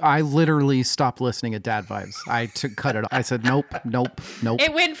 I literally stopped listening at Dad Vibes. I cut it off. I said nope.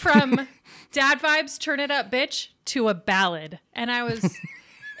 It went from Dad Vibes, Turn It Up, Bitch, to a ballad, and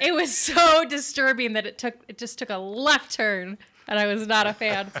it was so disturbing that it just took a left turn. And I was not a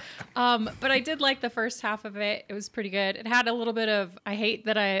fan. But I did like the first half of it. It was pretty good. It had a little bit of, I hate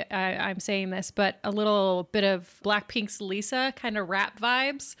that I'm saying this, but a little bit of Blackpink's Lisa kind of rap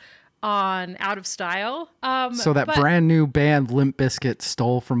vibes on Out of Style. So that brand new band Limp Bizkit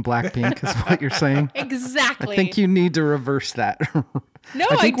stole from Blackpink is what you're saying? Exactly. I think you need to reverse that. No,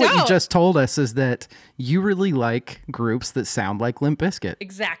 I think I what you don't. just told us is that you really like groups that sound like Limp Bizkit.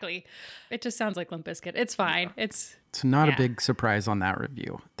 Exactly. It just sounds like Limp Bizkit. It's fine. It's not a big surprise on that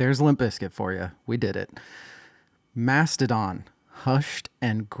review. There's Limp Bizkit for you. We did it. Mastodon, Hushed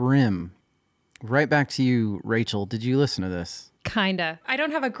and Grim. Right back to you, Rachel. Did you listen to this? kinda. I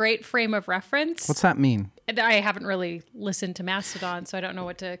don't have a great frame of reference. What's that mean? I haven't really listened to Mastodon, so I don't know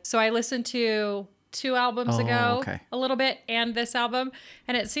what to. So I listened to 2 albums ago, a little bit, and this album,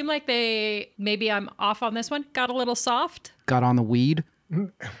 and it seemed like maybe I'm off on this one, got a little soft. Got on the weed?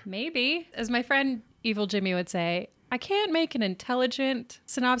 Maybe. As my friend Evil Jimmy would say, I can't make an intelligent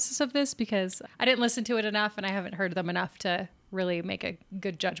synopsis of this because I didn't listen to it enough and I haven't heard them enough to really make a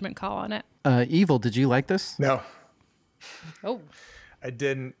good judgment call on it. Evil, did you like this? No, Oh. I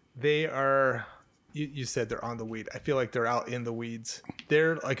didn't. They are, you said they're on the weed. I feel like they're out in the weeds.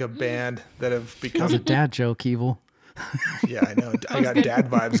 They're like a band that have That was a become, dad joke, Evil. yeah, I know. I got dad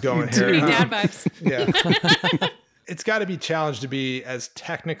vibes going here. Too many dad vibes. Yeah. It's got to be challenged to be as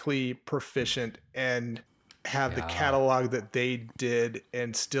technically proficient and have the catalog that they did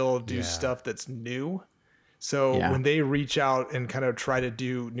and still do stuff that's new. So when they reach out and kind of try to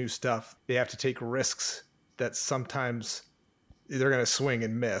do new stuff, they have to take risks that sometimes they're going to swing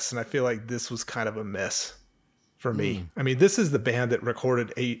and miss. And I feel like this was kind of a miss for me. I mean, this is the band that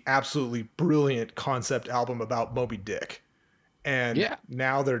recorded a absolutely brilliant concept album about Moby Dick. And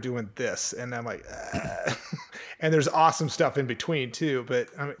now they're doing this. And I'm like, and there's awesome stuff in between too. But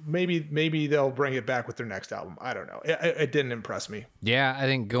I mean, maybe they'll bring it back with their next album. I don't know. It didn't impress me. Yeah, I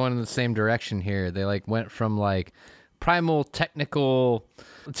think going in the same direction here. They like went from like primal technical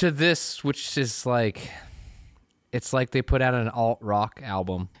to this, which is like, it's like they put out an alt rock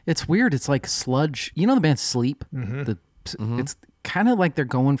album. It's weird. It's like sludge. You know the band Sleep? It's kind of like they're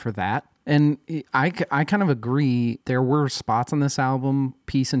going for that. And I kind of agree. There were spots on this album,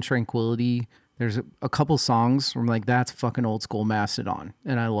 Peace and Tranquility, There's a couple songs where I'm like, that's fucking old school Mastodon,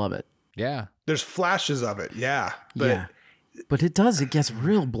 and I love it. Yeah. There's flashes of it, yeah. But Yeah. But it gets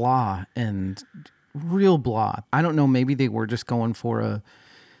real blah and real blah. I don't know, maybe they were just going for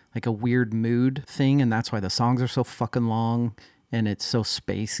a weird mood thing, and that's why the songs are so fucking long and it's so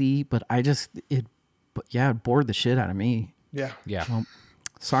spacey, but it bored the shit out of me. yeah. Yeah. Well,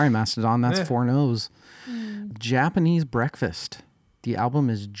 sorry, Mastodon, that's 4 no's. Japanese Breakfast. The album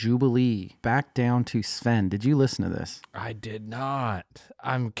is Jubilee. Back down to Svend. Did you listen to this? I did not.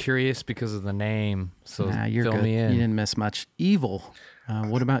 I'm curious because of the name. So You're fill good. me in. You didn't miss much. Evil.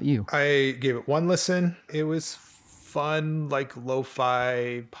 What about you? I gave it one listen. It was fun, like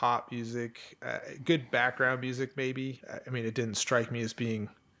lo-fi pop music, good background music maybe. I mean, it didn't strike me as being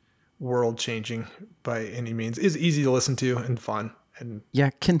world-changing by any means. It's easy to listen to and fun. And Yeah,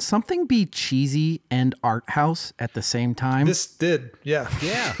 can something be cheesy and art house at the same time? this did, yeah.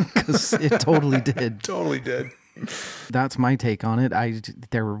 Yeah. Because it totally did. Totally did. That's my take on it.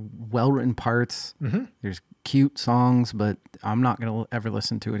 There were well-written parts. There's cute songs, but I'm not going to ever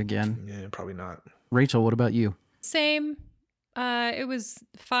listen to it again. Yeah, probably not. Rachel, what about you? Same. It was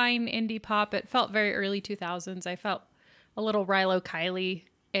fine indie pop. It felt very early 2000s. I felt a little Rilo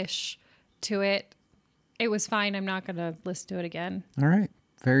Kiley-ish to it. It was fine. I'm not going to listen to it again. All right.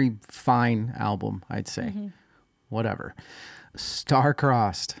 Very fine album, I'd say. Whatever.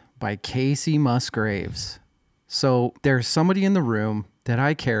 Star-Crossed by Casey Musgraves. So there's somebody in the room that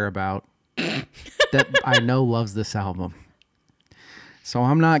I care about that I know loves this album. So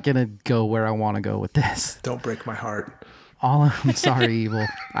I'm not going to go where I want to go with this. Don't break my heart. I'm sorry, Evil.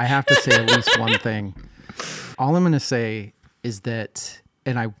 I have to say at least one thing. All I'm going to say is that,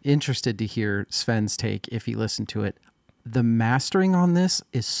 and I'm interested to hear Sven's take if he listened to it. The mastering on this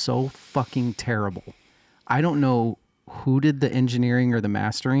is so fucking terrible. I don't know who did the engineering or the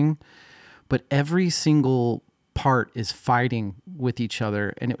mastering, but every single part is fighting with each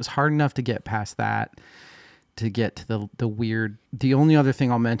other, and it was hard enough to get past that to get to the weird. The only other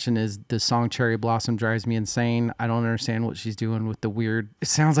thing I'll mention is the song Cherry Blossom drives me insane. I don't understand what she's doing with the weird. It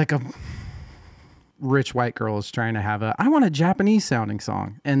sounds like a rich white girl is trying to have I want a Japanese sounding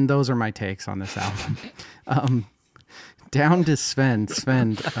song. And those are my takes on this album. Down to Svend.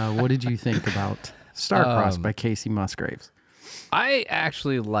 Svend, what did you think about Star-Crossed by Casey Musgraves? I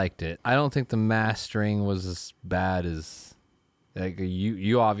actually liked it. I don't think the mastering was as bad as like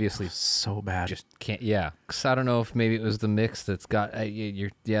you obviously So bad. just can't. Yeah, 'cause I don't know if maybe it was the mix that's got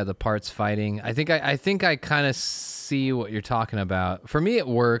the parts fighting. I think I kind of see what you're talking about. For me, it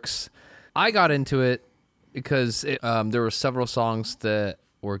works. I got into it because there were several songs that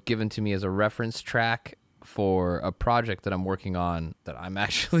were given to me as a reference track for a project that I'm working on that I'm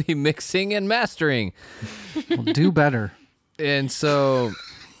actually mixing and mastering. Well, do better. And so,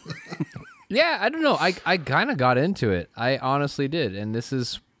 yeah, I don't know. I kind of got into it. I honestly did. And this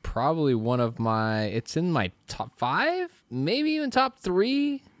is probably it's in my top 5, maybe even top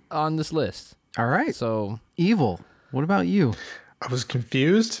 3 on this list. All right. So, Evil, what about you? I was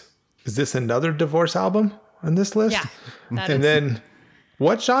confused. Is this another divorce album on this list? Yeah. that And is- then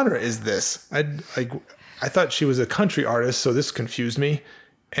what genre is this? I thought she was a country artist, so this confused me.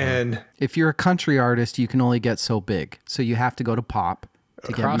 And If you're a country artist, you can only get so big. So you have to go to pop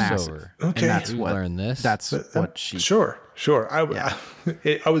to get massive. crossover. Okay. And that's We what learned this. That's what she sure. I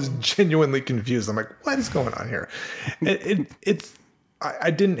was genuinely confused. I'm like, what is going on here?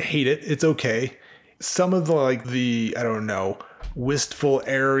 I didn't hate it. It's okay. Some of the I don't know, wistful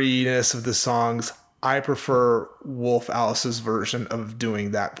airiness of the songs, I prefer Wolf Alice's version of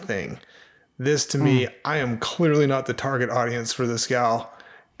doing that thing. This to me, I am clearly not the target audience for this gal.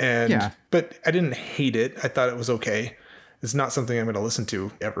 But I didn't hate it. I thought it was okay. It's not something I'm going to listen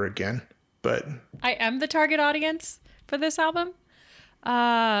to ever again. But I am the target audience for this album.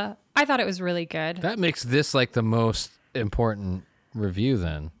 I thought it was really good. That makes this like the most important review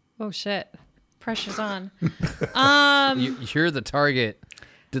then. Oh, shit. Pressure's on. You're the target.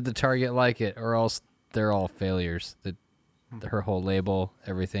 Did the target like it, or else they're all failures? Her whole label,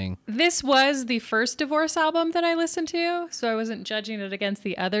 everything. This was the first divorce album that I listened to, so I wasn't judging it against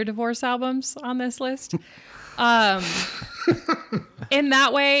the other divorce albums on this list. In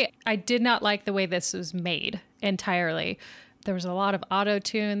that way, I did not like the way this was made entirely. There was a lot of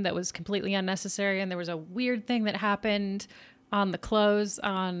auto-tune that was completely unnecessary, and there was a weird thing that happened on the close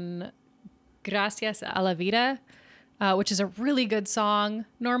on Gracias a la Vida, which is a really good song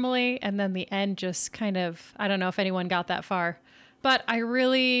normally, and then the end just kind of, I don't know if anyone got that far. But I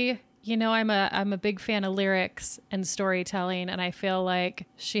really, I'm a big fan of lyrics and storytelling, and I feel like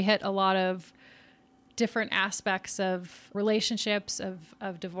she hit a lot of different aspects of relationships,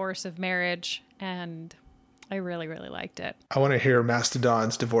 of divorce, of marriage, and I really, really liked it. I want to hear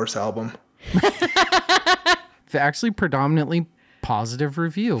Mastodon's divorce album. Actually, predominantly positive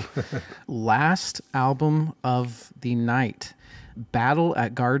review. Last album of the night, Battle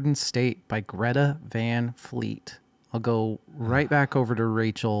at Garden State by Greta Van Fleet. I'll go right back over to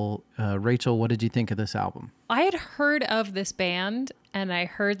Rachel. Rachel, what did you think of this album? I had heard of this band, and I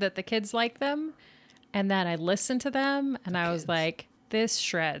heard that the kids like them, and then I listened to them, and I was like, this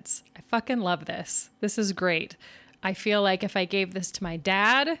shreds. I fucking love this. This is great. I feel like if I gave this to my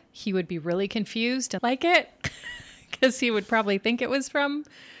dad, he would be really confused and like it, because he would probably think it was from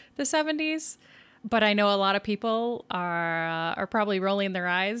the 70s. But I know a lot of people are probably rolling their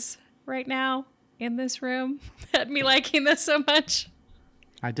eyes right now in this room at me liking this so much.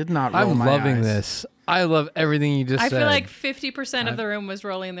 I did not roll I'm my loving eyes. this. I love everything you just I said. feel like 50% of the room was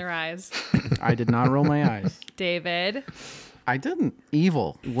rolling their eyes. I did not roll my eyes. David. I didn't.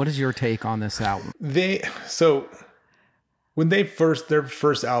 Evil. What is your take on this album? When their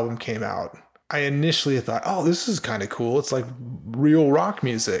first album came out, I initially thought, oh, this is kind of cool. It's like real rock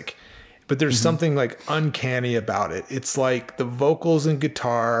music. But there's something like uncanny about it. It's like the vocals and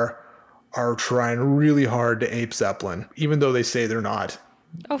guitar are trying really hard to ape Zeppelin, even though they say they're not.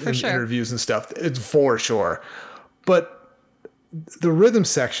 Oh, for in sure. interviews and stuff. It's for sure. But the rhythm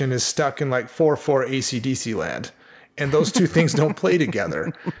section is stuck in like 4/4 AC/DC land. And those two things don't play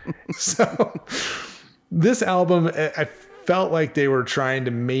together. So this album, I felt like they were trying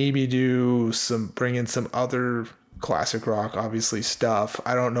to maybe bring in some other classic rock, obviously, stuff.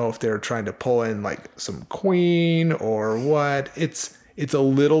 I don't know if they were trying to pull in like some Queen or what. It's a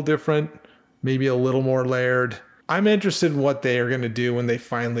little different, maybe a little more layered. I'm interested in what they are going to do when they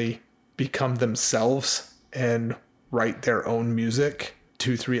finally become themselves and write their own music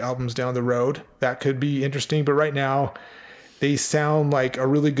 2-3 albums down the road. That could be interesting. But right now, they sound like a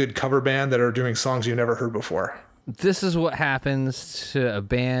really good cover band that are doing songs you've never heard before. This is what happens to a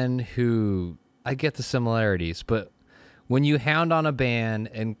band who, I get the similarities, but when you hound on a band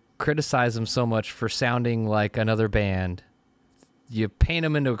and criticize them so much for sounding like another band, you paint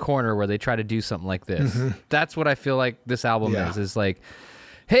them into a corner where they try to do something like this. Mm-hmm. That's what I feel like this album is like,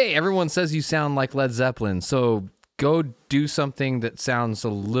 hey, everyone says you sound like Led Zeppelin, so go do something that sounds a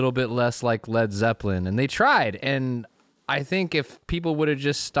little bit less like Led Zeppelin. And they tried, and I think if people would have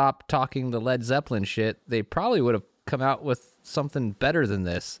just stopped talking the Led Zeppelin shit, they probably would have come out with something better than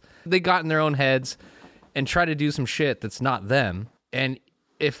this. They got in their own heads and try to do some shit that's not them. And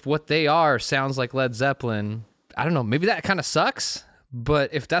if what they are sounds like Led Zeppelin, I don't know, maybe that kind of sucks.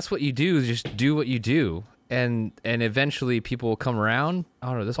 But if that's what you do, just do what you do. And eventually people will come around. I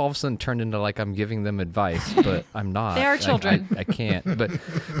don't know, this all of a sudden turned into like I'm giving them advice, but I'm not. They are children. I can't. But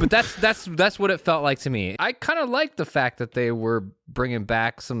that's what it felt like to me. I kind of liked the fact that they were bringing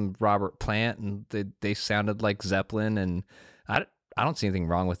back some Robert Plant and they sounded like Zeppelin, and I don't see anything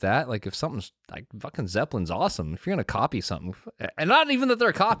wrong with that. Like if something's like fucking Zeppelin's awesome. If you're going to copy something, and not even that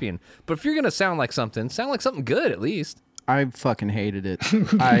they're copying, but if you're going to sound like something good at least. I fucking hated it.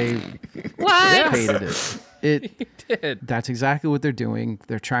 I hated it. You did. That's exactly what they're doing.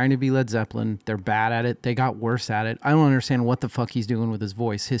 They're trying to be Led Zeppelin. They're bad at it. They got worse at it. I don't understand what the fuck he's doing with his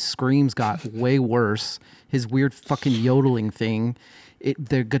voice. His screams got way worse. His weird fucking yodeling thing.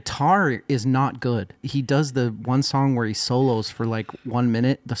 The guitar is not good. He does the one song where he solos for like 1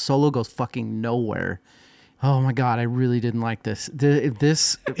 minute. The solo goes fucking nowhere. Oh my God, I really didn't like this. If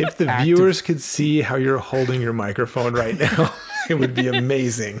the viewers could see how you're holding your microphone right now, it would be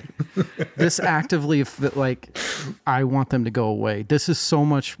amazing. This actively, like, I want them to go away. This is so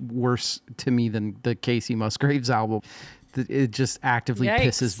much worse to me than the Casey Musgraves album. It just actively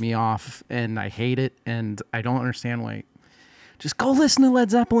pisses me off, and I hate it, and I don't understand why. Just go listen to Led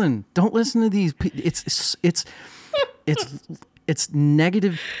Zeppelin. Don't listen to these. It's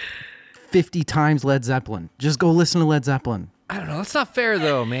negative 50 times Led Zeppelin. Just go listen to Led Zeppelin. I don't know. That's not fair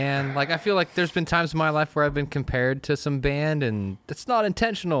though, man. Like I feel like there's been times in my life where I've been compared to some band, and it's not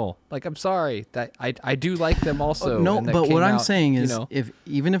intentional. Like I'm sorry that I do like them also. No, but what I'm saying is,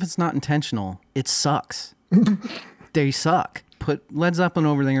 even if it's not intentional, it sucks. They suck. Put Led Zeppelin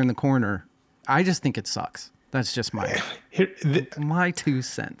over there in the corner. I just think it sucks. That's just my 2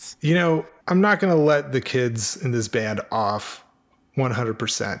 cents. You know, I'm not going to let the kids in this band off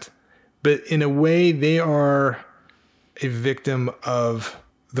 100%. But in a way, they are a victim of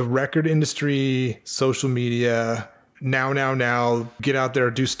the record industry, social media, now, get out there,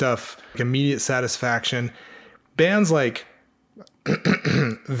 do stuff, like immediate satisfaction. Bands like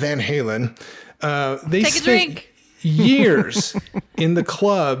Van Halen, they Take a drink. years in the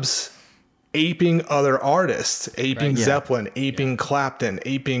clubs aping other artists, aping Zeppelin, aping Clapton,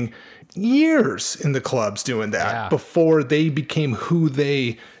 aping years in the clubs doing that before they became who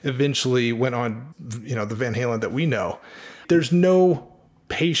they eventually went on, you know, the Van Halen that we know. There's no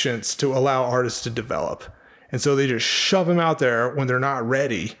patience to allow artists to develop. And so they just shove them out there when they're not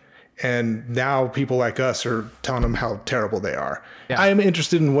ready. And now people like us are telling them how terrible they are. Yeah. I am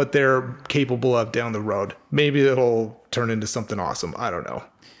interested in what they're capable of down the road. Maybe it'll turn into something awesome. I don't know.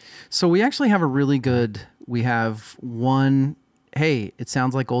 So we actually have we have one, hey, it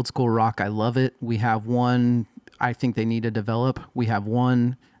sounds like old school rock. I love it. We have one, I think they need to develop. We have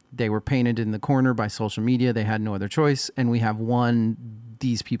one, they were painted in the corner by social media. They had no other choice. And we have one,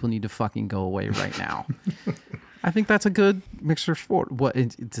 these people need to fucking go away right now. I think that's a good mixture for what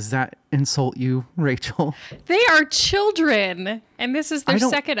does that insult you, Rachel? They are children, and this is their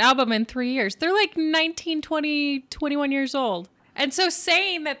second album in 3 years. They're like 19, 20, 21 years old. And so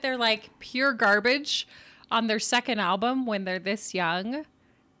saying that they're like pure garbage on their second album when they're this young,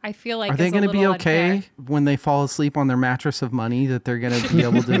 I feel like are they going to be okay unfair. When they fall asleep on their mattress of money that they're going to be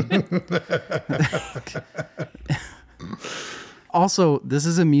able to Also, this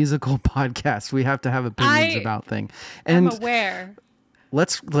is a musical podcast. We have to have opinions about things. And I'm aware.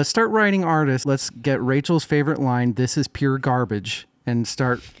 Let's start writing artists. Let's get Rachel's favorite line, "This is pure garbage," and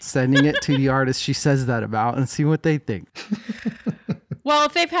start sending it to the artist she says that about and see what they think. Well,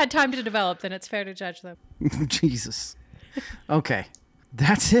 if they've had time to develop, then it's fair to judge them. Jesus. Okay.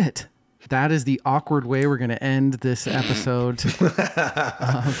 That's it. That is the awkward way we're going to end this episode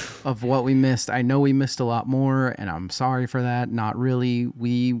of what we missed. I know we missed a lot more, and I'm sorry for that. Not really.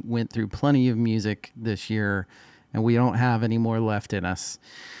 We went through plenty of music this year, and we don't have any more left in us.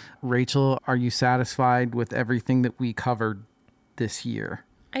 Rachel, are you satisfied with everything that we covered this year?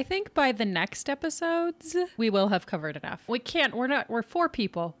 I think by the next episodes, we will have covered enough. We're 4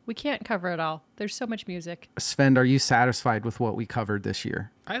 people. We can't cover it all. There's so much music. Svend, are you satisfied with what we covered this year?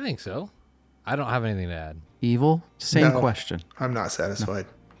 I think so. I don't have anything to add. Evil? Same question. I'm not satisfied.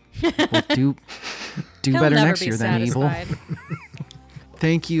 No. Well, do better next year than Evil.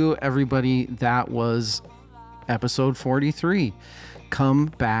 Thank you, everybody. That was episode 43. Come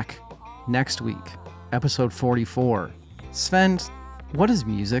back next week. Episode 44. Svend, what is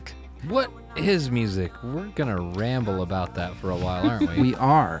music? What is music? We're going to ramble about that for a while, aren't we? We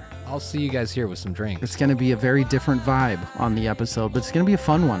are. I'll see you guys here with some drinks. It's going to be a very different vibe on the episode, but it's going to be a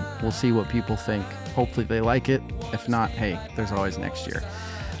fun one. We'll see what people think. Hopefully they like it. If not, hey, there's always next year.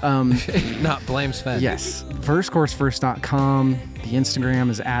 Not blame Svend. Yes. VerseCourseVerse.com. The Instagram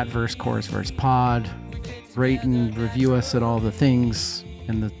is at VerseCourseVersePod. Rate and review us at all the things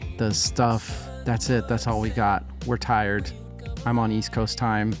and the stuff. That's it. That's all we got. We're tired. I'm on East Coast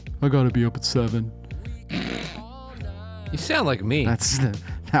time. I gotta be up at 7. You sound like me.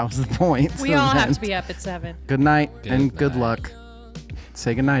 That was the point. We all have to be up at 7. Good night and good luck.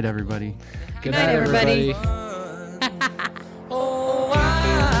 Say good night, everybody. Good night, everybody. Oh, I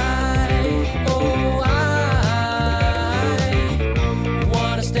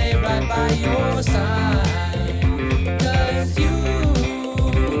wanna stay right by your side, 'cause you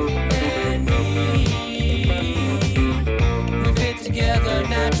and me, we fit together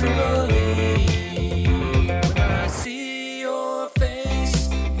naturally. When I see your face,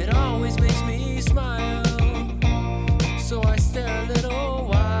 it always makes me smile, so I stare a little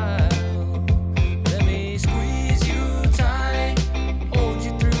while. Let me squeeze you tight, hold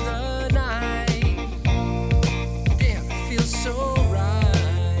you through the night. Damn, it feels so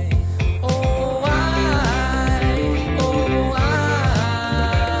right. Oh, I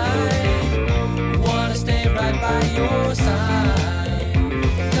wanna stay right by your side,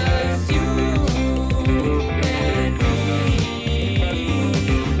 'cause you and me,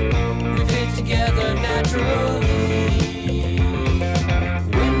 we fit together naturally.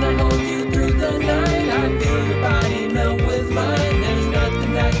 When I hold you through the night, I feel your body melt with mine. There's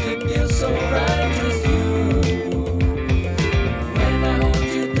nothing that could feel so right, just you. When I hold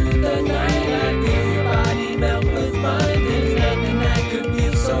you through the night, I feel your body melt with mine. There's nothing that could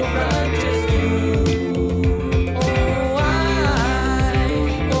feel so right, just you. Oh,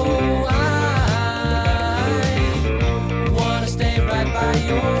 I wanna stay right by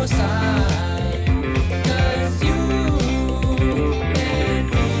your side, 'cause you and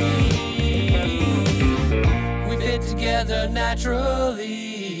me, we fit together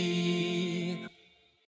naturally.